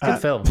 It's a good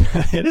film.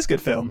 It is a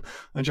good film.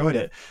 I enjoyed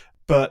it.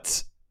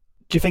 But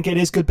do you think it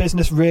is good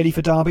business really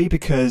for Derby?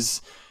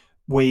 Because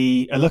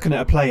we are looking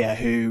at a player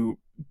who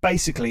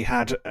basically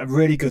had a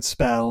really good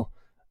spell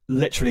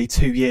literally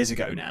 2 years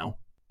ago now,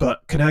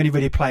 but can only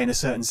really play in a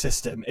certain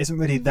system, isn't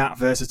really that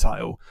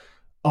versatile.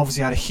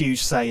 Obviously had a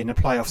huge say in the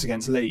playoffs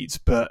against Leeds,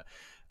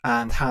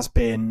 and has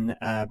been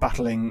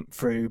battling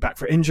back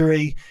for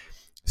injury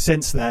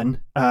since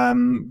then.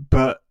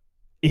 But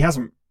he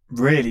hasn't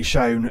really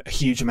shown a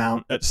huge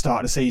amount at the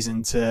start of the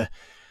season to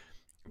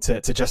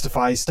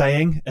justify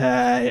staying.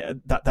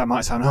 That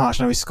might sound harsh.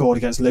 I know he scored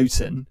against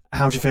Luton.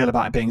 How do you feel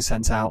about it being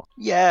sent out?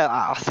 Yeah,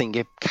 I think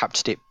you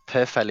captured it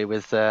perfectly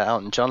with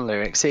Elton John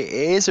lyrics. It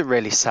is a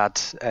really sad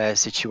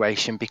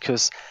situation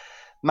because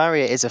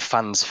Marriott is a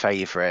fan's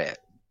favourite.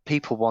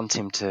 People want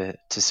him to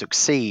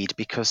succeed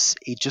because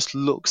he just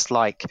looks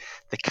like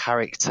the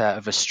character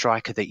of a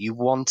striker that you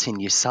want in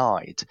your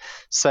side.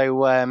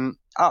 So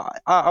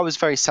I was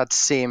very sad to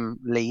see him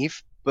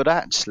leave, but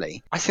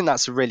actually I think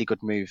that's a really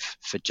good move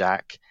for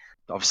Jack.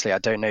 Obviously, I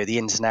don't know the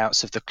ins and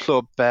outs of the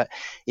club, but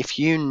if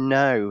you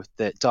know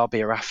that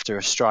Derby are after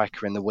a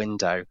striker in the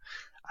window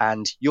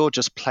and you're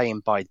just playing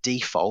by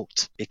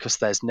default because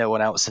there's no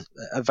one else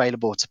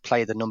available to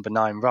play the number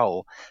 9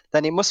 role,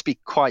 then it must be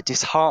quite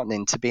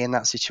disheartening to be in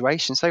that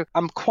situation. So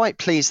I'm quite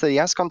pleased that he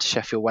has gone to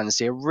Sheffield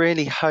Wednesday. I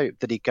really hope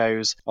that he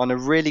goes on a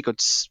really good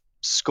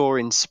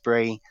scoring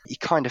spree. He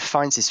kind of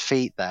finds his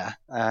feet there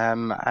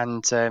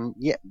and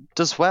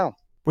does well.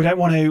 We don't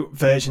want to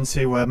verge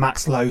into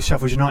Max Lowe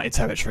Sheffield United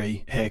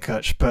territory here,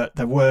 Kutch, but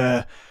there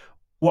were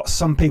what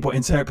some people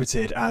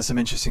interpreted as some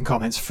interesting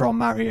comments from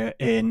Marriott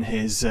in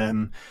his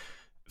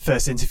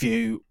first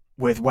interview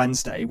with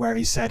Wednesday, where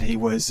he said he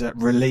was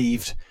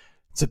relieved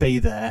to be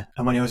there.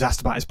 And when he was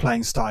asked about his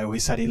playing style, he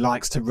said he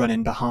likes to run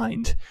in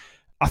behind.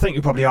 I think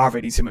we probably are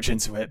reading too much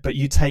into it, but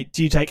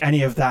do you take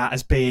any of that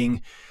as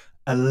being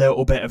a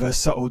little bit of a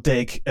subtle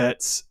dig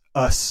at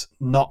us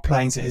not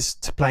playing to his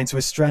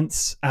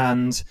strengths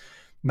and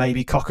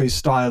maybe Cocu's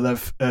style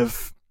of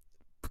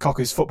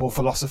Cocu's football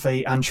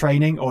philosophy and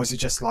training, or is it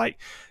just like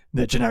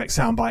the generic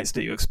sound bites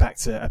that you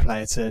expect a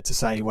player to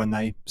say when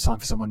they sign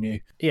for someone new.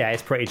 Yeah,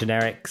 it's pretty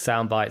generic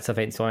sound bites, I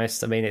think, to be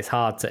honest. I mean, it's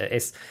hard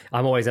to...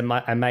 I'm always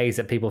amazed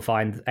that people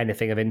find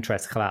anything of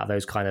interest to come out of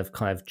those kind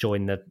of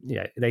join the...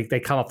 They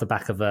come off the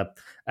back of a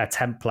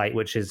template,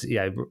 which is,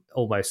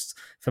 almost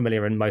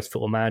familiar in most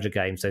Football Manager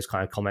games, those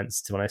kind of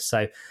comments, to be honest.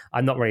 So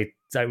I'm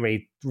don't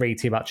really read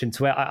too much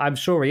into it. I'm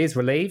sure he is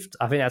relieved.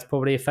 I think that's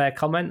probably a fair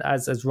comment,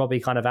 as Robbie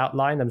kind of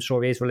outlined. I'm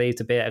sure he is relieved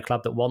to be at a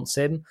club that wants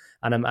him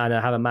and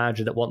have a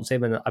manager that wants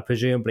him, and I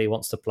presumably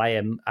wants to play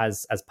him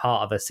as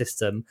part of a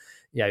system.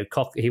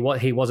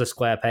 He was a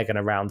square peg in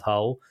a round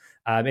hole.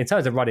 In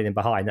terms of running him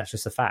behind, that's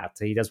just a fact.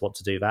 He does want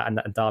to do that,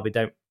 and Derby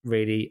don't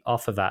really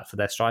offer that for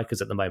their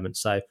strikers at the moment.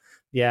 So,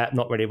 yeah,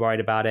 not really worried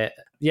about it.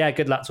 Yeah,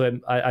 good luck to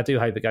him. I do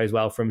hope it goes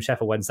well for him.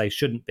 Sheffield Wednesday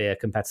shouldn't be a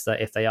competitor.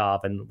 If they are,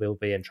 then we'll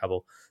be in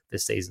trouble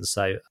this season.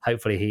 So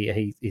hopefully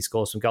he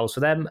scores some goals for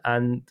them,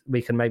 and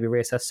we can maybe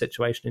reassess the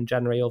situation in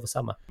January or the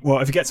summer. Well,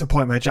 if it gets to a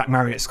point where Jack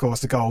Marriott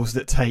scores the goals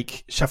that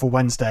take Sheffield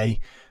Wednesday,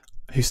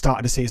 who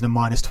started the season at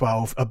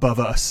 -12, above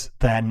us,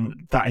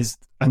 then that is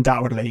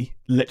undoubtedly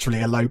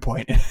literally a low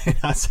point in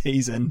that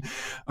season.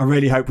 I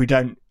really hope we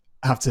don't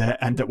have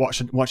to end up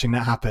watching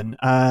that happen.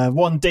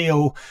 One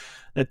deal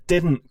that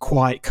didn't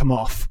quite come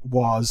off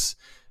was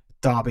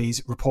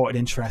Derby's reported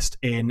interest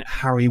in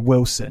Harry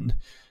Wilson,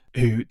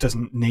 who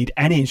doesn't need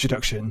any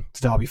introduction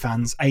to Derby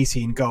fans.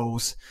 18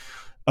 goals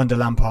under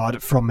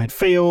Lampard from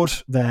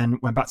midfield, then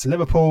went back to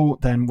Liverpool,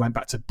 then went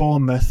back to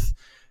Bournemouth.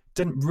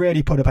 Didn't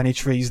really put up any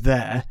trees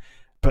there,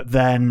 but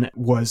then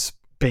was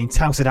being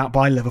touted out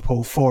by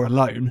Liverpool for a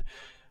loan.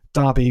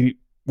 Derby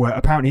were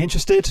apparently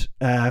interested.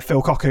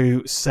 Phil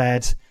Cocu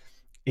said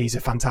he's a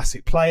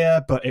fantastic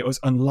player, but it was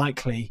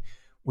unlikely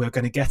we're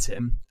going to get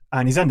him.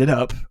 And he's ended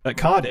up at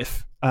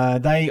Cardiff.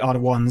 They are the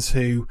ones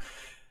who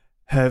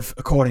have,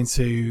 according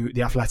to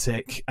The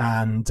Athletic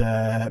and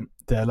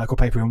the local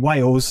paper in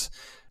Wales,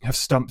 have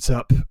stumped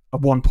up a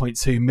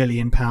 £1.2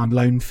 million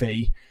loan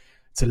fee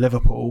to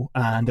Liverpool,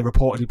 and they're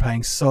reportedly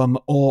paying some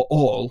or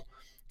all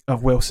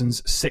of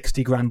Wilson's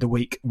 60 grand a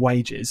week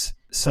wages.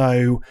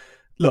 So,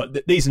 look,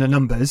 these are the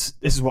numbers.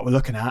 This is what we're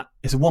looking at.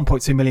 It's a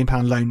 £1.2 million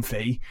loan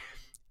fee.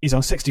 He's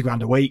on 60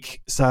 grand a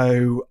week.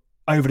 So,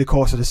 over the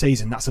course of the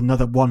season, that's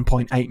another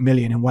 1.8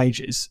 million in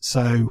wages.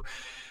 So,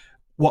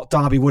 what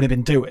Derby would have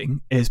been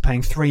doing is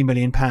paying £3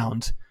 million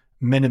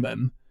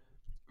minimum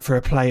for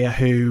a player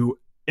who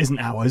isn't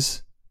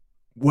ours,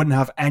 wouldn't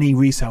have any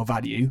resale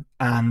value,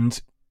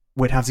 and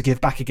we'd have to give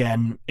back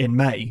again in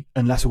May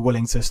unless we're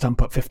willing to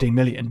stump up 15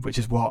 million, which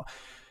is what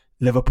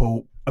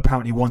Liverpool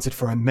apparently wanted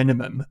for a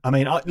minimum. I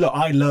mean,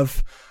 I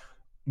love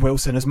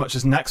Wilson as much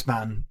as next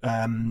man,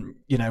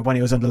 when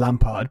he was under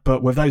Lampard,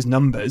 but with those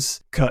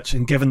numbers, Kutch,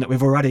 and given that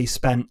we've already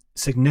spent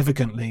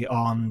significantly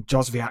on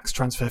Josviak's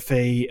transfer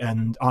fee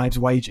and Ibe's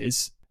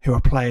wages, who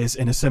are players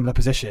in a similar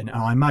position,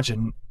 and I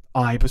imagine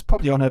Ibe was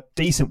probably on a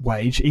decent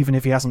wage, even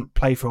if he hasn't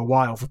played for a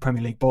while for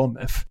Premier League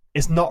Bournemouth.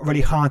 It's not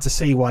really hard to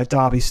see why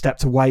Derby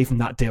stepped away from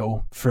that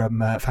deal for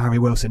Harry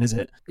Wilson, is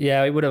it?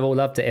 Yeah, we would have all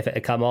loved it if it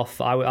had come off.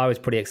 I was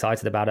pretty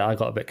excited about it. I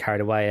got a bit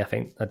carried away, I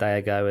think, a day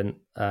ago,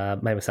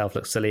 and made myself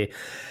look silly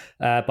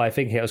by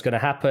thinking it was going to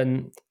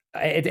happen.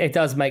 It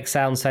does make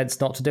sound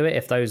sense not to do it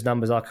if those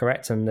numbers are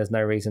correct, and there's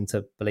no reason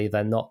to believe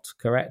they're not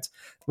correct.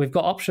 We've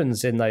got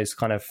options in those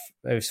kind of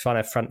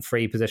front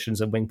three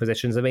positions and wing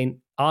positions. I mean,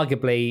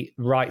 arguably,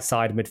 right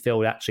side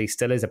midfield actually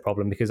still is a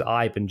problem because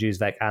Ibe and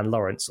Juzvek and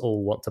Lawrence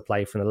all want to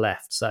play from the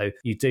left. So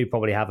you do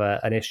probably have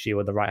an issue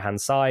on the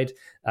right-hand side.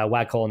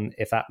 Waghorn,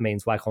 if that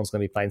means Waghorn's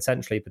going to be playing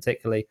centrally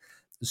particularly.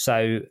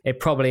 So it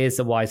probably is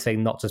the wise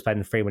thing not to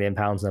spend £3 million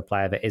on a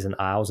player that isn't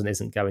ours and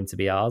isn't going to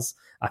be ours.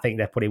 I think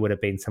there probably would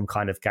have been some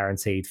kind of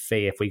guaranteed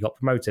fee if we got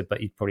promoted,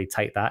 but you'd probably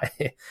take that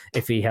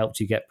if he helped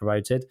you get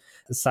promoted.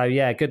 So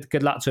yeah,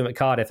 good luck to him at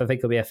Cardiff. I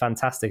think he'll be a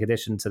fantastic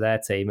addition to their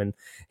team, and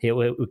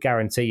he'll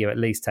guarantee you at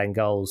least 10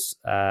 goals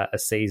a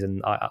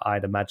season,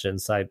 I'd imagine.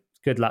 So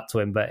good luck to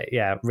him. But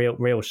yeah,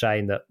 real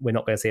shame that we're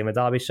not going to see him a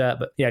Derby shirt.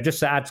 But yeah, just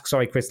to add,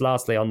 sorry, Chris,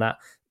 lastly on that,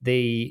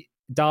 the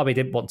Derby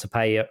didn't want to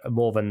pay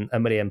more than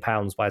 £1 million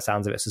by the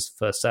sounds of it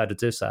for Serdar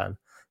Dusan,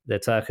 the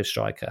Turkish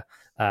striker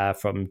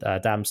from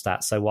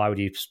Darmstadt. So why would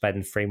you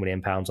spend £3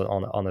 million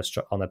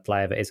on a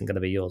player that isn't going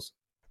to be yours?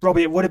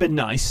 Robbie, it would have been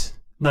nice.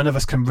 None of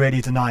us can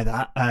really deny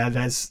that.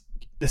 There's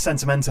the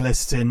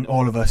sentimentalists in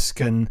all of us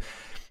can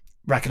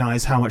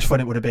recognise how much fun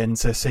it would have been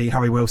to see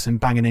Harry Wilson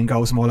banging in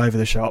goals from all over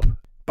the shop.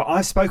 But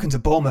I've spoken to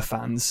Bournemouth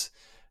fans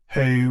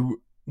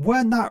who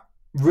weren't that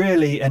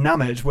really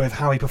enamoured with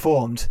how he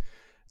performed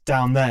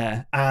down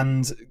there,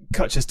 and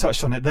Kutch has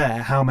touched on it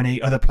there, how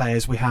many other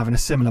players we have in a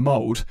similar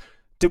mould.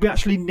 Did we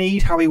actually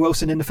need Harry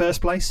Wilson in the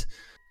first place?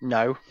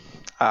 No,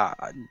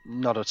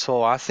 not at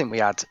all. I think we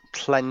had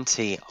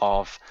plenty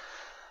of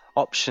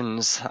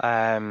options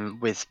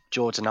with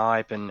Jordan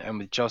Ibe and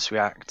with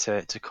Josviak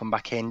to come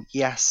back in.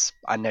 Yes,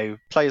 I know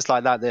players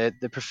like that,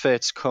 they prefer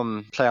to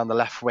come play on the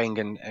left wing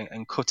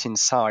and cut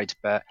inside,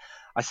 but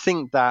I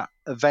think that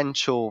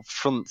eventual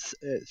front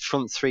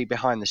three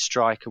behind the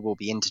striker will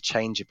be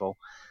interchangeable.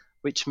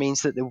 which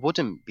means that there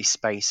wouldn't be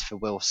space for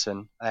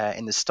Wilson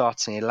in the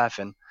starting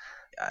 11.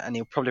 And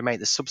he'll probably make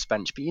the subs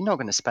bench, but you're not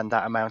going to spend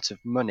that amount of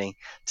money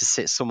to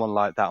sit someone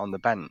like that on the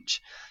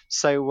bench.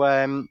 So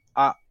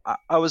I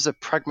was a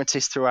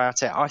pragmatist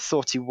throughout it. I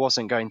thought he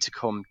wasn't going to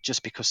come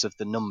just because of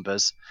the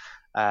numbers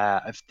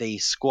of the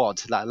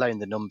squad, let alone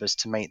the numbers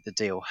to make the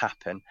deal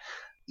happen.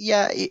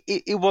 Yeah,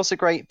 it was a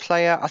great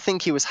player. I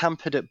think he was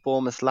hampered at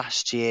Bournemouth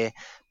last year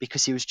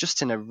because he was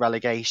just in a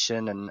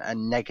relegation and a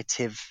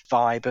negative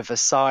vibe of a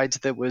side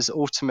that was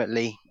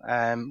ultimately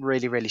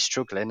really, really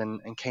struggling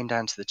and came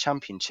down to the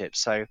Championship.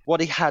 So what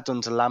he had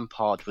under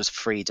Lampard was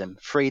freedom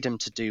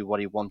to do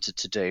what he wanted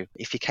to do.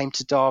 If he came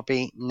to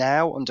Derby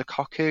now under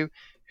Koku,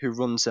 who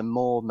runs a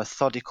more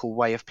methodical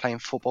way of playing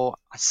football,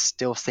 I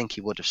still think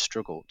he would have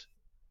struggled.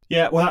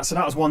 Yeah, well,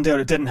 that was one deal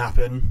that didn't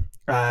happen,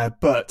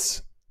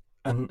 but...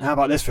 And how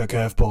about this for a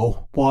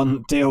curveball?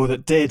 One deal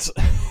that did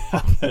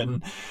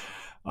happen.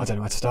 I don't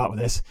know where to start with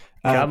this.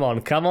 Come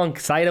on,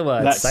 say the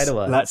word.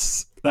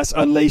 Let's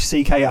unleash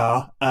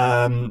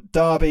CKR.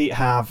 Derby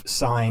have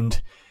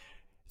signed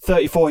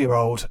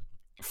 34-year-old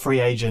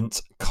free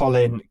agent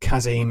Colin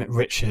Kazim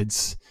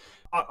Richards.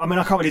 I mean,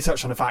 I can't really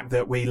touch on the fact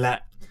that we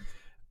let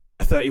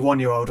a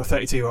 31-year-old or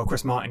 32-year-old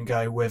Chris Martin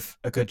go with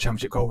a good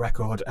Championship goal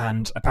record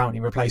and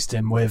apparently replaced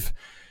him with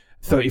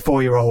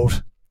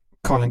 34-year-old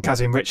Colin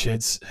Kazim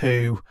Richards,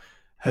 who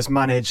has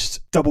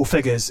managed double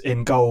figures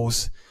in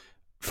goals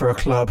for a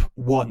club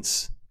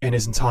once in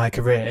his entire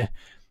career.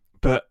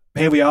 But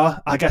here we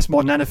are. I guess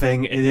more than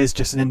anything, it is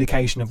just an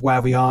indication of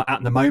where we are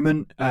at the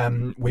moment.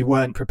 We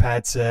weren't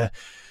prepared to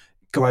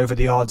go over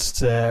the odds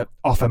to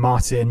offer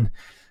Martin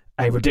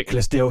a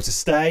ridiculous deal to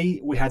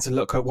stay. We had to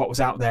look at what was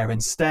out there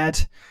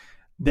instead.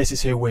 This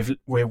is who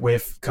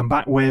we've come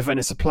back with, and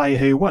it's a player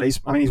who, well, he's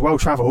well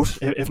travelled,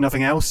 if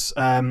nothing else.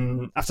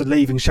 After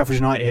leaving Sheffield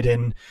United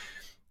in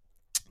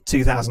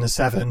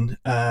 2007,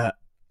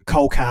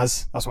 Cole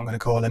Kaz, that's what I'm going to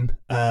call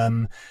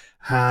him,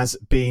 has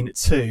been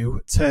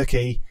to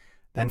Turkey,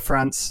 then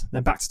France,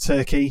 then back to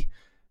Turkey,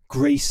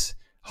 Greece,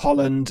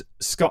 Holland,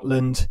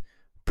 Scotland,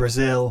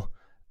 Brazil,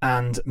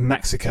 and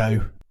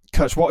Mexico.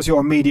 Kutch, what was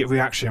your immediate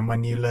reaction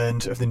when you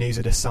learned of the news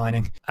of this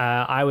signing?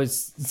 I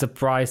was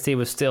surprised he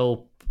was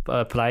still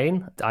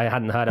playing. I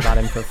hadn't heard about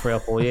him for 3 or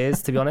 4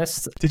 years, to be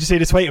honest. Did you see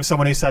the tweet of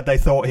someone who said they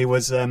thought he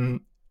was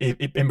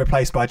he'd been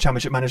replaced by a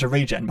Championship manager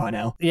regen by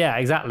now? Yeah,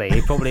 exactly.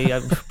 He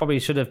probably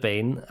should have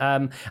been. I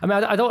mean,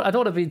 I don't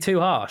want to be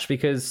too harsh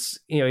because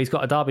he's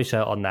got a Derby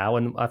shirt on now,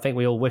 and I think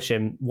we all wish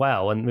him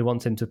well, and we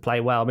want him to play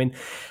well. I mean,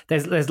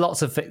 there's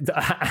lots of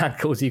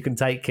angles you can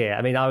take here.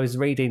 I mean,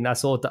 I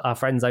saw our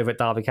friends over at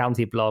Derby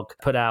County blog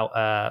put out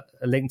a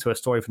link to a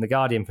story from The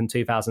Guardian from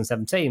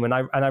 2017, and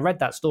I read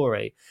that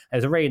story. It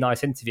was a really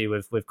nice interview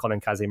with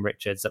Colin Kazim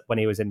Richards when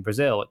he was in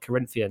Brazil at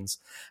Corinthians,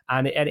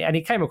 and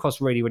he came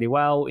across really, really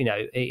well.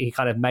 He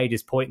kind of made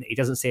his point that he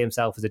doesn't see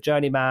himself as a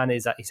journeyman.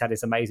 He's had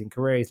this amazing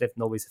career. He's lived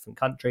in all these different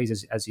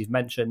countries, as you've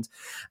mentioned.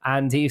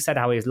 And he said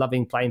how he was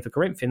loving playing for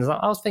Corinthians.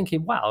 I was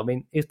thinking, wow, I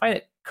mean, he was playing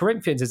at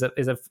Corinthians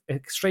is a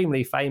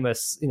extremely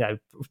famous,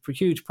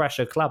 huge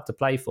pressure club to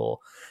play for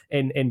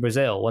in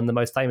Brazil, one of the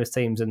most famous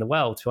teams in the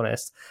world, to be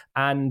honest.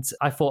 And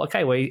I thought,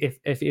 okay, well,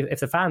 if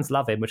the fans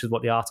love him, which is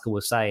what the article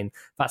was saying,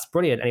 that's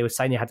brilliant. And he was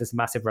saying he had this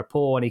massive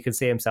rapport and he could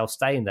see himself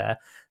staying there.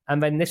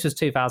 And then this was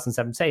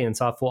 2017, and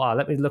so I thought,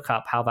 let me look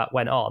up how that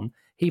went on.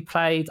 He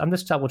played, I'm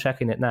just double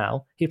checking it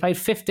now, he played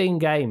 15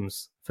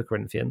 games for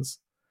Corinthians.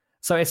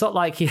 So it's not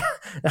like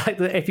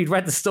if you'd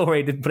read the story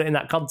and didn't put it in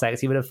that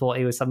context, you would have thought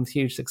he was some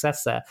huge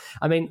success there.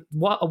 I mean,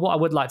 what I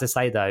would like to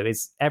say, though,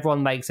 is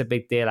everyone makes a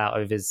big deal out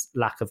of his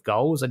lack of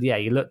goals. And yeah,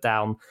 you look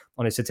down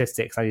on his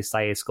statistics, and you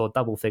say he's scored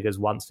double figures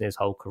once in his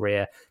whole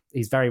career.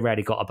 He's very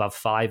rarely got above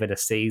 5 in a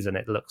season,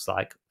 it looks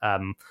like.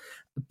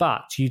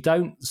 But you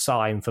don't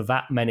sign for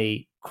that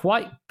many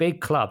quite big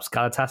clubs,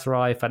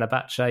 Galatasaray,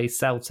 Fenerbahce,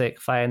 Celtic,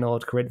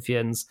 Feyenoord,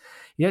 Corinthians.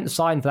 You don't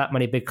sign for that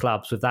many big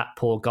clubs with that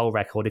poor goal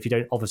record if you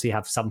don't obviously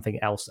have something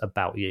else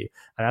about you.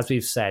 And as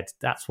we've said,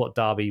 that's what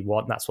Derby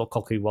want. That's what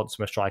Koku wants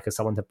from a striker,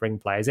 someone to bring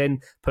players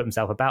in, put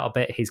himself about a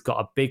bit. He's got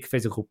a big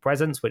physical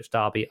presence, which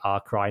Derby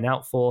are crying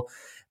out for.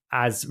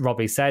 As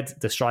Robbie said,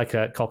 the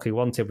striker Koku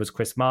wanted was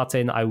Chris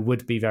Martin. I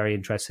would be very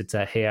interested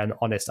to hear an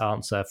honest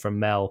answer from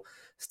Mel,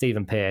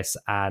 Stephen Pearce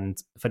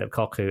and Philip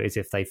Koku is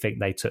if they think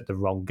they took the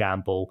wrong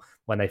gamble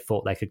when they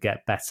thought they could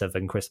get better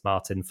than Chris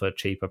Martin for a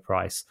cheaper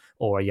price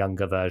or a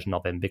younger version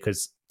of him,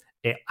 because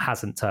it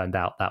hasn't turned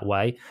out that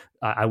way.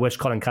 I wish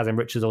Colin Kazim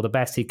Richards all the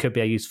best. He could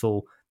be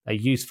a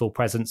useful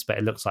presence, but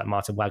it looks like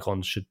Martin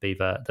Waghorn should be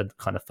the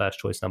kind of first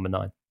choice number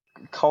 9.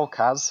 Cole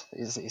Kaz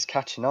is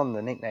catching on,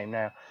 the nickname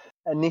now.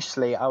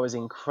 Initially, I was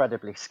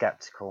incredibly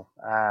sceptical.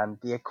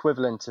 The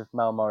equivalent of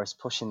Mel Morris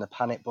pushing the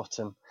panic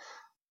button,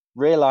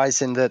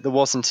 realising that there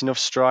wasn't enough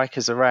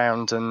strikers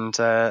around and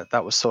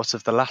that was sort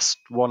of the last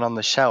one on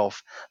the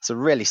shelf. It's a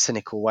really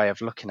cynical way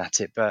of looking at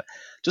it, but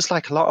just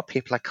like a lot of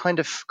people, I kind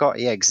of forgot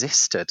he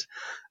existed.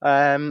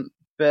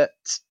 But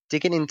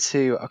digging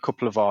into a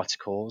couple of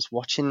articles,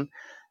 watching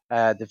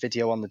the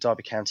video on the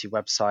Derby County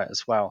website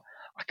as well,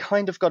 I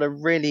kind of got a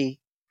really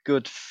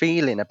good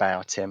feeling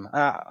about him.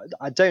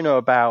 I don't know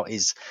about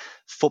his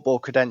football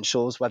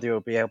credentials, whether he'll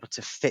be able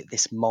to fit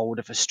this mould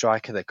of a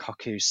striker that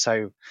Koku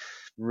so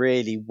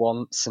really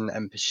wants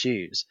and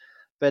pursues.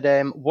 But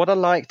what I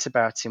liked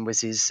about him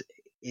was his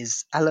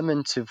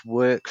element of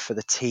work for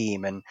the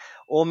team and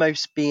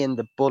almost being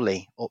the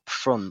bully up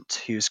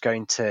front who's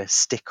going to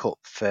stick up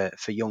for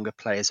younger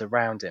players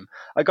around him.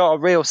 I got a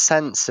real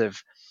sense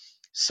of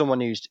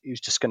someone who's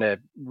just going to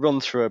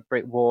run through a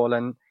brick wall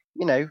and,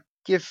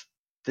 give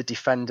the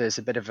defenders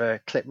a bit of a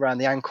clip around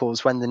the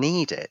ankles when they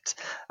need it.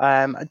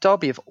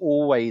 Derby have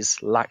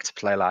always lacked a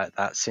player like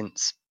that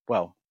since,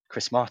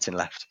 Chris Martin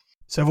left.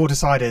 So we've all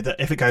decided that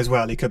if it goes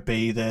well, he could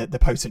be the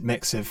potent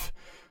mix of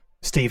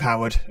Steve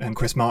Howard and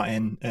Chris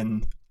Martin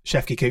and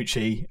Chef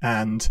Kikuchi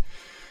and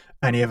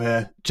any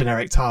other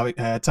generic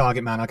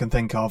target man I can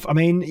think of. I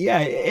mean,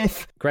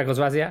 if Gregor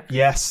Zwaziak?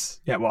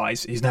 Yes. Yeah, well,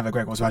 he's never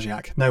Gregor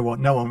Zwaziak. No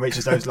one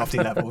reaches those lofty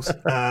levels.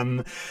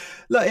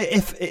 Look,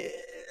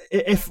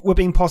 if we're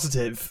being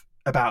positive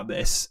about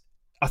this,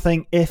 I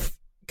think if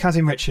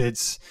Kazim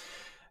Richards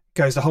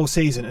goes the whole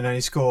season and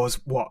only scores,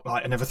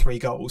 another 3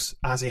 goals,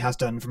 as he has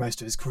done for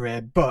most of his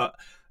career, but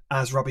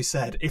as Robbie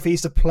said, if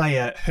he's the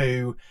player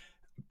who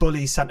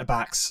bullies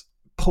centre-backs,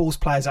 pulls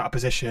players out of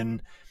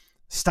position,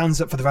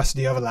 stands up for the rest of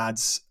the other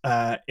lads,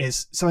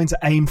 is something to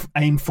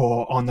aim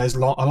for on a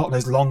lot of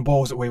those long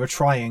balls that we were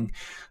trying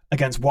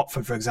against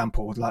Watford, for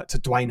example, like to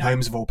Dwayne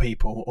Holmes of all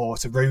people, or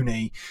to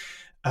Rooney.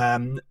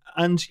 And,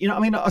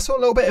 I saw a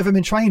little bit of him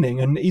in training,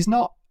 and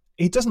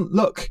he doesn't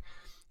look,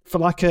 for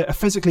like a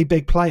physically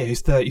big player who's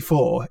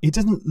 34, he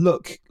doesn't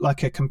look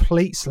like a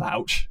complete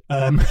slouch,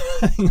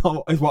 is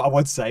what I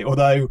would say.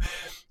 Although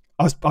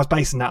I was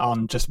basing that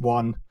on just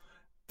one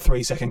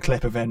 3-second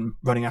clip of him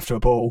running after a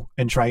ball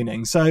in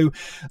training. So,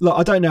 look,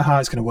 I don't know how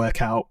it's going to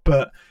work out,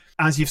 but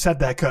as you've said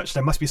there, Kutch,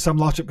 there must be some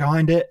logic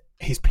behind it.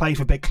 He's played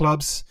for big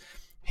clubs,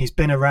 he's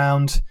been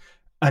around,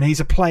 and he's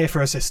a player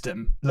for a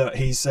system. Look,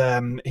 he's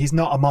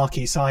not a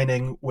marquee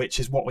signing, which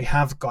is what we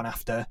have gone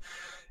after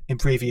in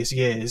previous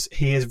years.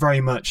 He is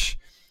very much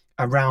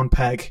a round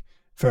peg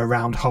for a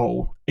round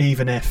hole,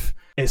 even if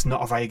it's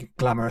not a very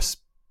glamorous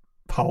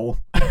hole.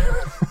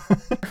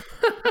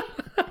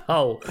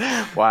 Oh,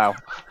 wow!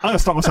 I'm gonna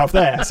stop myself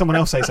there. Someone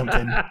else say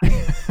something.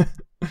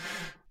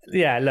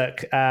 Yeah,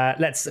 look,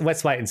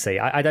 let's wait and see.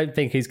 I don't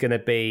think he's going to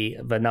be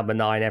the number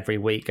 9 every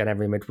week and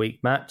every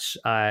midweek match.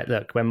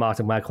 Look, when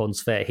Martin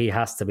Waghorn's fit, he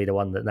has to be the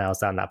one that nails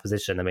down that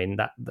position. I mean,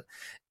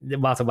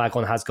 Martin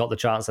Waghorn has got the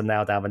chance to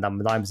nail down the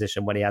number 9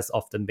 position when he has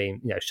often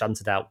been,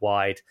 shunted out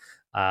wide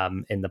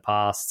in the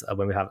past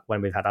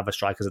when we've had other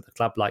strikers at the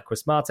club like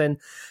Chris Martin.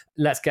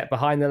 Let's get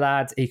behind the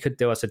lad. He could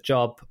do us a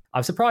job.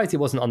 I'm surprised he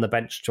wasn't on the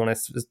bench, to be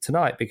honest,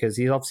 tonight, because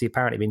he's obviously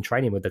apparently been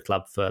training with the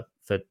club for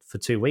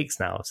 2 weeks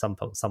now.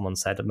 Someone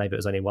said, maybe it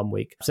was only 1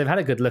 week. So they've had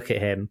a good look at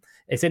him.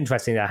 It's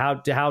interesting though.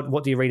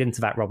 What do you read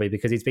into that, Robbie?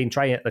 Because he's been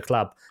training at the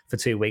club for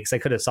 2 weeks. They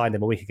could have signed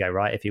him a week ago,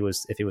 right? If he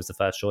was the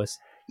first choice.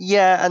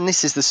 Yeah, and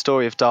this is the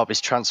story of Derby's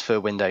transfer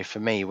window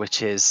for me,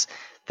 which is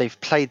they've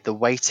played the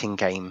waiting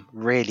game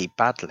really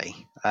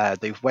badly.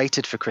 They've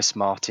waited for Chris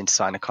Martin to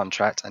sign a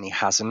contract, and he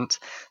hasn't.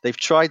 They've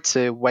tried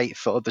to wait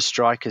for other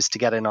strikers to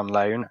get in on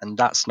loan, and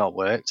that's not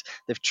worked.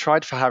 They've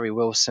tried for Harry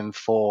Wilson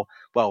for,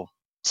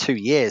 2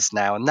 years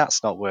now, and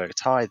that's not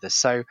worked either.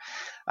 So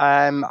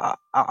I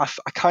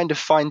kind of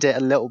find it a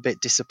little bit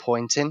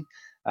disappointing.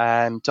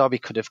 Derby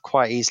could have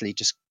quite easily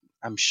just,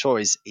 I'm sure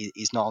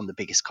he's not on the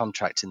biggest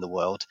contract in the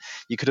world.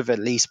 You could have at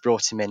least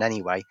brought him in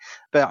anyway.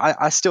 But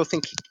I still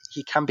think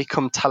he can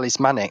become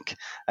talismanic,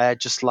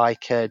 just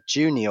like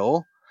Junior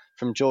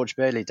from George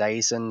Burley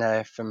days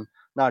and from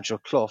Nigel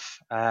Clough.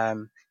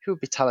 Who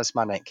would be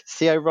talismanic?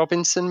 Theo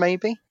Robinson,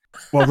 maybe?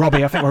 Well,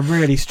 Robbie, I think we're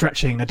really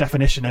stretching the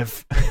definition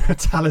of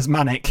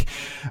talismanic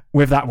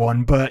with that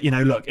one. But,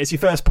 look, it's your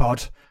first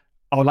pod.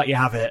 I'll let you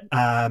have it.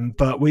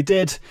 But we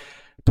did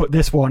put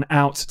this one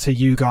out to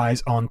you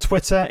guys on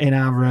Twitter in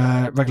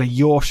our regular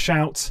Your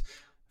Shout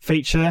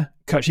feature.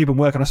 Kutch, you've been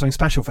working on something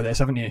special for this,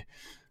 haven't you?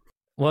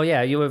 Well,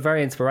 yeah, you were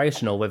very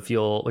inspirational with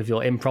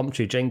your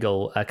impromptu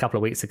jingle a couple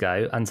of weeks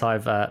ago, and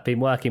I've been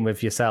working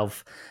with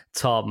yourself,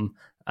 Tom,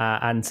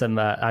 and some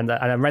and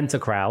a renter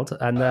crowd,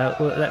 and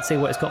let's see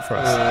what it's got for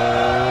us.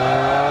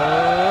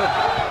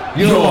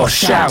 Your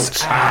Shout.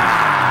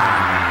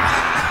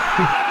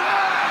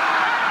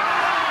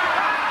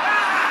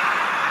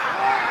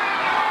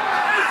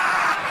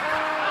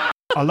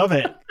 I love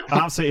it. I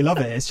absolutely love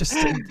it. It's just,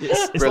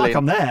 it's like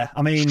I'm there.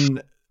 I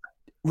mean,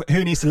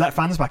 who needs to let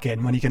fans back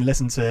in when you can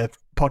listen to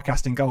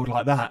podcasting gold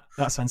like that?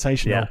 That's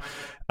sensational.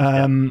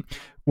 Yeah.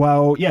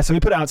 Well, yeah, so we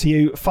put it out to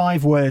you.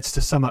 5 words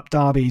to sum up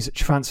Derby's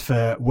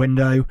transfer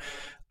window.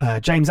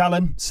 James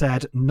Allen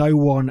said, no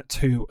one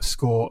to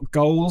score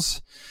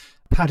goals.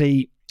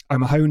 Paddy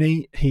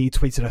O'Mahony, he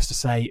tweeted us to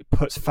say,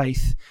 puts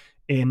faith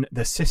in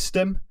the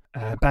system.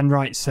 Ben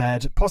Wright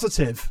said,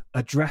 positive,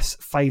 address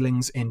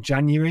failings in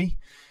January.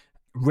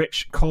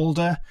 Rich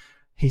Calder,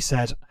 he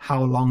said,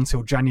 how long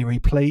till January,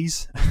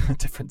 please? A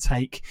different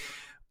take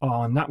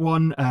on that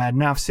one.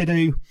 Nav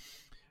Sidhu,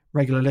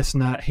 regular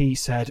listener, he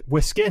said, we're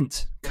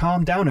skint.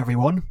 calm down,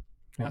 everyone.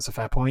 That's a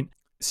fair point.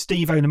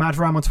 Steve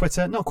Onamadram on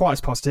Twitter, not quite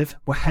as positive.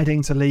 We're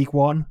heading to League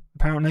One,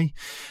 apparently.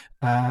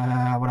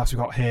 What else we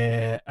got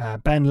here?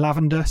 Ben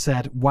Lavender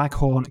said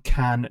Waghorn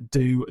can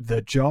do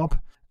the job.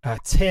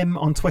 Tim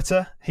on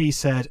Twitter, he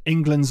said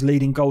England's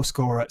leading goal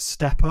scorer,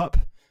 step up.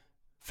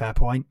 Fair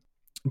point.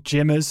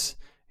 Jimmers,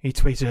 he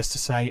tweeted us to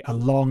say a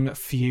long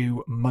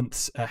few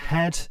months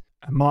ahead.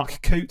 Mark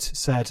Coote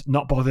said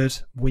not bothered,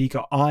 we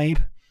got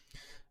Ibe.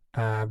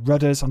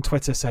 Rudders on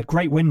Twitter said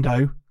great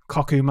window,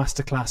 Koku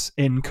masterclass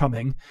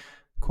incoming.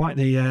 Quite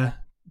the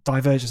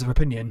divergence of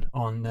opinion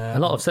on a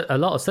lot of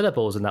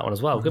syllables in that one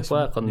as well. Good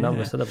work on the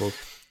number of syllables.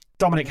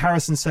 Dominic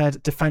Harrison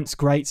said defence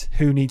great,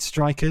 who needs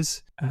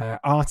strikers?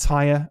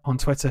 Artire on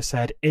Twitter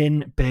said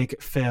in Big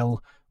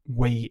Phil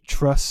we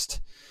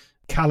trust.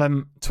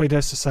 Callum tweeted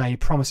us to say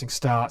promising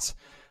start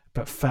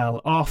but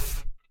fell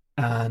off.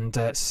 And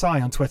Sai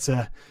on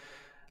Twitter,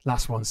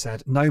 last one,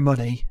 said no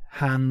money,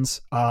 hands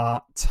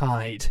are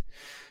tied.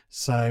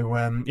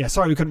 So,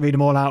 sorry we couldn't read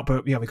them all out,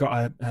 but we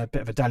got a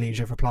bit of a deluge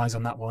of replies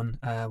on that one.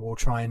 We'll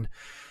try and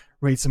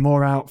read some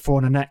more out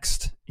for the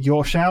next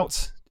Your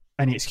Shout.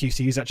 Any excuse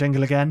to use that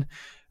jingle again.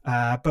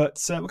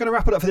 But we're going to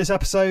wrap it up for this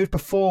episode.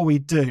 Before we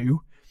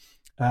do,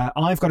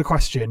 I've got a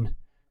question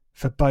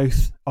for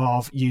both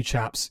of you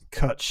chaps,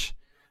 Kutch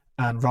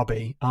and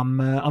Robbie. I'm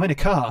in a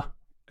car.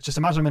 Just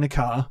imagine I'm in a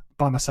car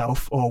by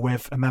myself or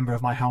with a member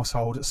of my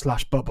household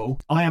 / bubble.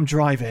 I am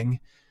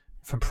driving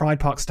from Pride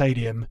Park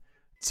Stadium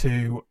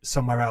to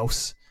somewhere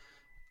else.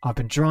 I've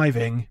been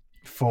driving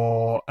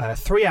for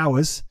 3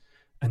 hours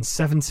and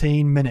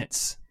 17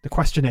 minutes. The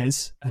question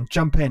is, and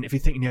jump in if you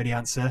think you know the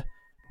answer,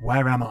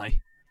 where am I?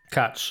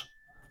 Catch.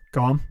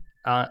 Go on.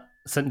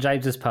 St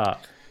James's Park.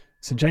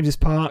 St James's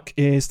Park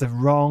is the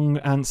wrong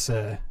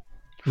answer.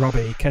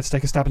 Robbie, care to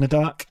take a stab in the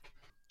dark?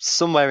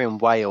 Somewhere in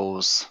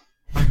Wales.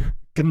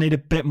 Gonna need a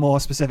bit more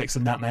specifics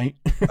than that, mate.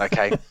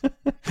 Okay.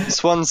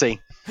 Swansea.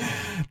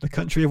 The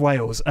country of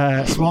Wales.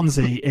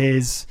 Swansea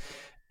is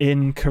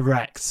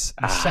incorrect.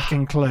 The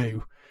second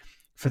clue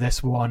for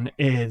this one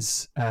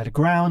is the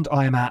ground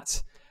I am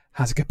at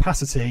has a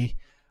capacity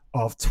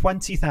of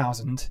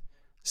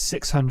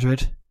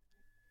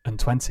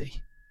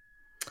 20,620.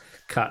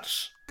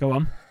 Catch. Go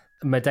on.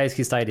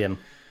 Medeski Stadium.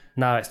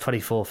 No, it's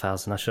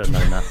 24,000. I should have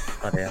known that.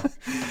 Bloody hell.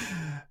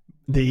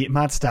 The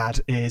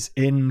Madstad is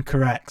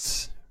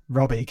incorrect.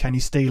 Robbie, can you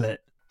steal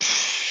it?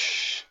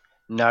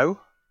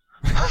 No.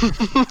 You're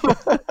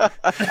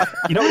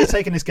not really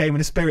taking this game in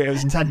the spirit it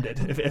was intended,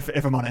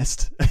 if I'm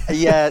honest.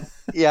 Yeah.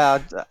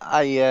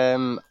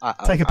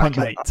 Take a punt,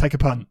 mate. Take a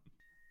punt.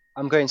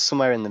 I'm going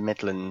somewhere in the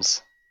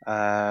Midlands.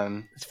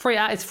 It's 3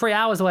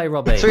 hours away,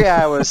 Robbie. 3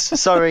 hours.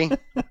 Sorry.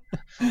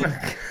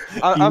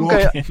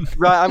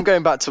 I'm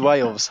going back to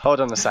Wales.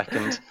 Hold on a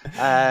second.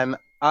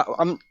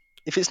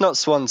 If it's not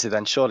Swansea,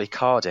 then surely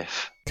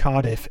Cardiff.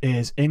 Cardiff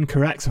is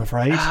incorrect, I'm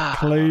afraid.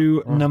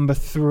 Clue number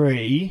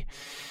 3.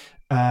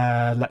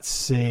 Let's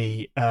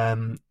see.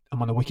 I'm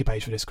on the wiki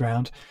page for this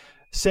ground.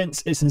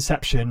 Since its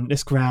inception,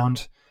 this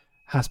ground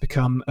has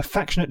become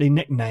affectionately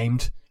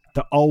nicknamed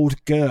the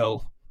Old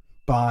Girl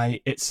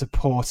by its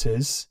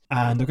supporters,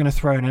 and they're going to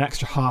throw in an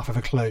extra half of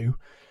a clue.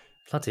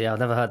 Bloody hell, I've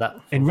never heard that.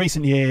 In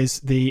recent years,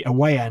 the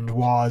away end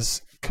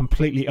was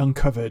completely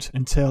uncovered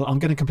until, I'm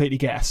going to completely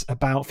guess,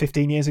 about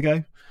 15 years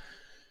ago.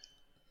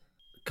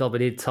 God, we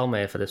need Tom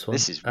here for this one.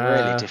 This is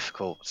really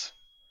difficult.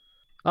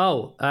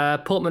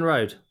 Portman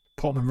Road.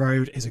 Portman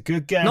Road is a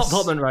good guess. Not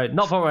Portman Road.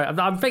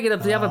 I'm thinking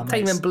of the other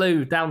team in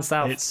blue down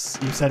south.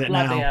 You've said it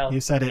Bloody now. Hell. You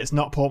said it. It's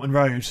not Portman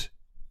Road.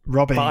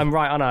 Robbie. But I'm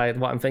right, aren't I?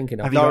 What I'm thinking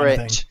of.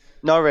 Norwich.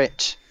 No,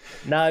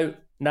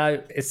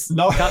 it's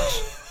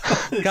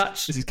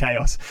Kutch. This is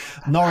chaos.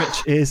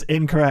 Norwich is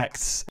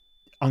incorrect.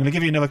 I'm going to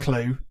give you another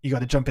clue. You got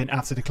to jump in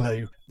after the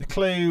clue. The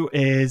clue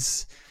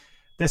is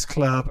this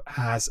club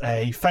has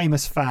a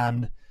famous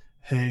fan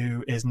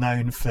who is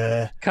known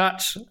for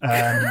Kutch.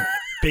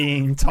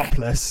 Being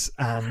topless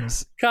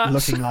and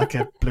looking like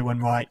a blue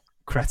and white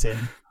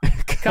cretin.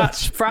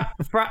 Kutch.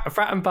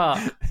 Fratton Park.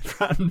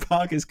 Fratton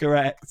Park is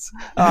correct.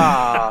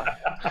 God,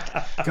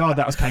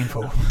 that was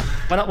painful.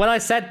 When I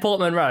said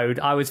Portman Road,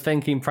 I was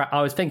thinking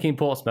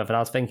Portsmouth, and I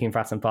was thinking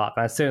Fratton Park.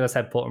 And as soon as I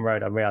said Portman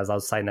Road, I realised I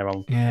was saying the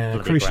wrong. Yeah,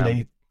 crucially,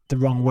 ground. The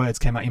wrong words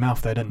came out your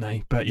mouth, though, didn't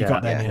they? But you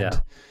got there in the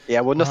end.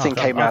 Yeah, well, nothing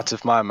came out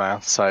of my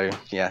mouth, so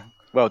yeah,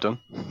 well done.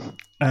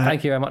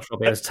 Thank you very much,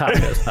 Robbie. It was tough.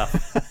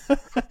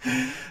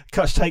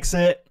 Kutch takes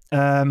it.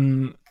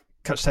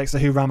 Kutch takes the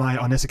Who Ram I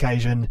on this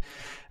occasion.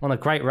 On a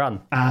great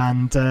run.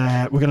 And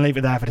we're going to leave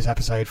it there for this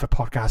episode for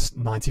podcast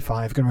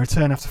 95. We're going to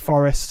return after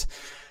Forest,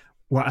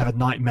 whatever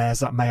nightmares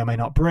that may or may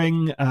not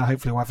bring.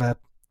 Hopefully we'll have a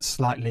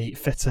slightly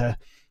fitter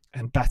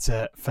and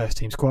better first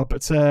team squad.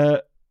 But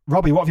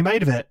Robbie, what have you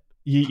made of it?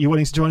 You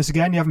willing to join us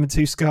again? You haven't been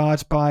too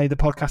scarred by the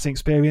podcasting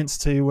experience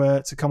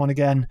to come on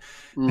again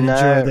and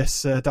enjoy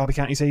this Derby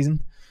County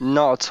season?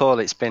 Not at all.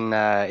 It's been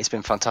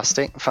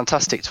fantastic.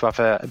 Fantastic to have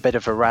a bit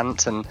of a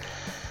rant, and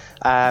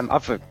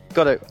I've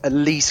got to at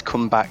least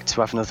come back to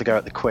have another go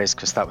at the quiz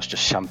because that was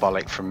just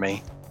shambolic from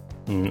me.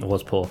 It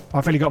was poor.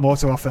 I've really got more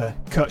to offer.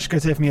 Kutch,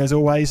 good to hear from you as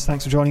always.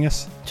 Thanks for joining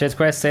us. Cheers,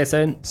 Chris. See you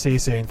soon. See you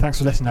soon. Thanks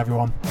for listening,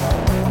 everyone.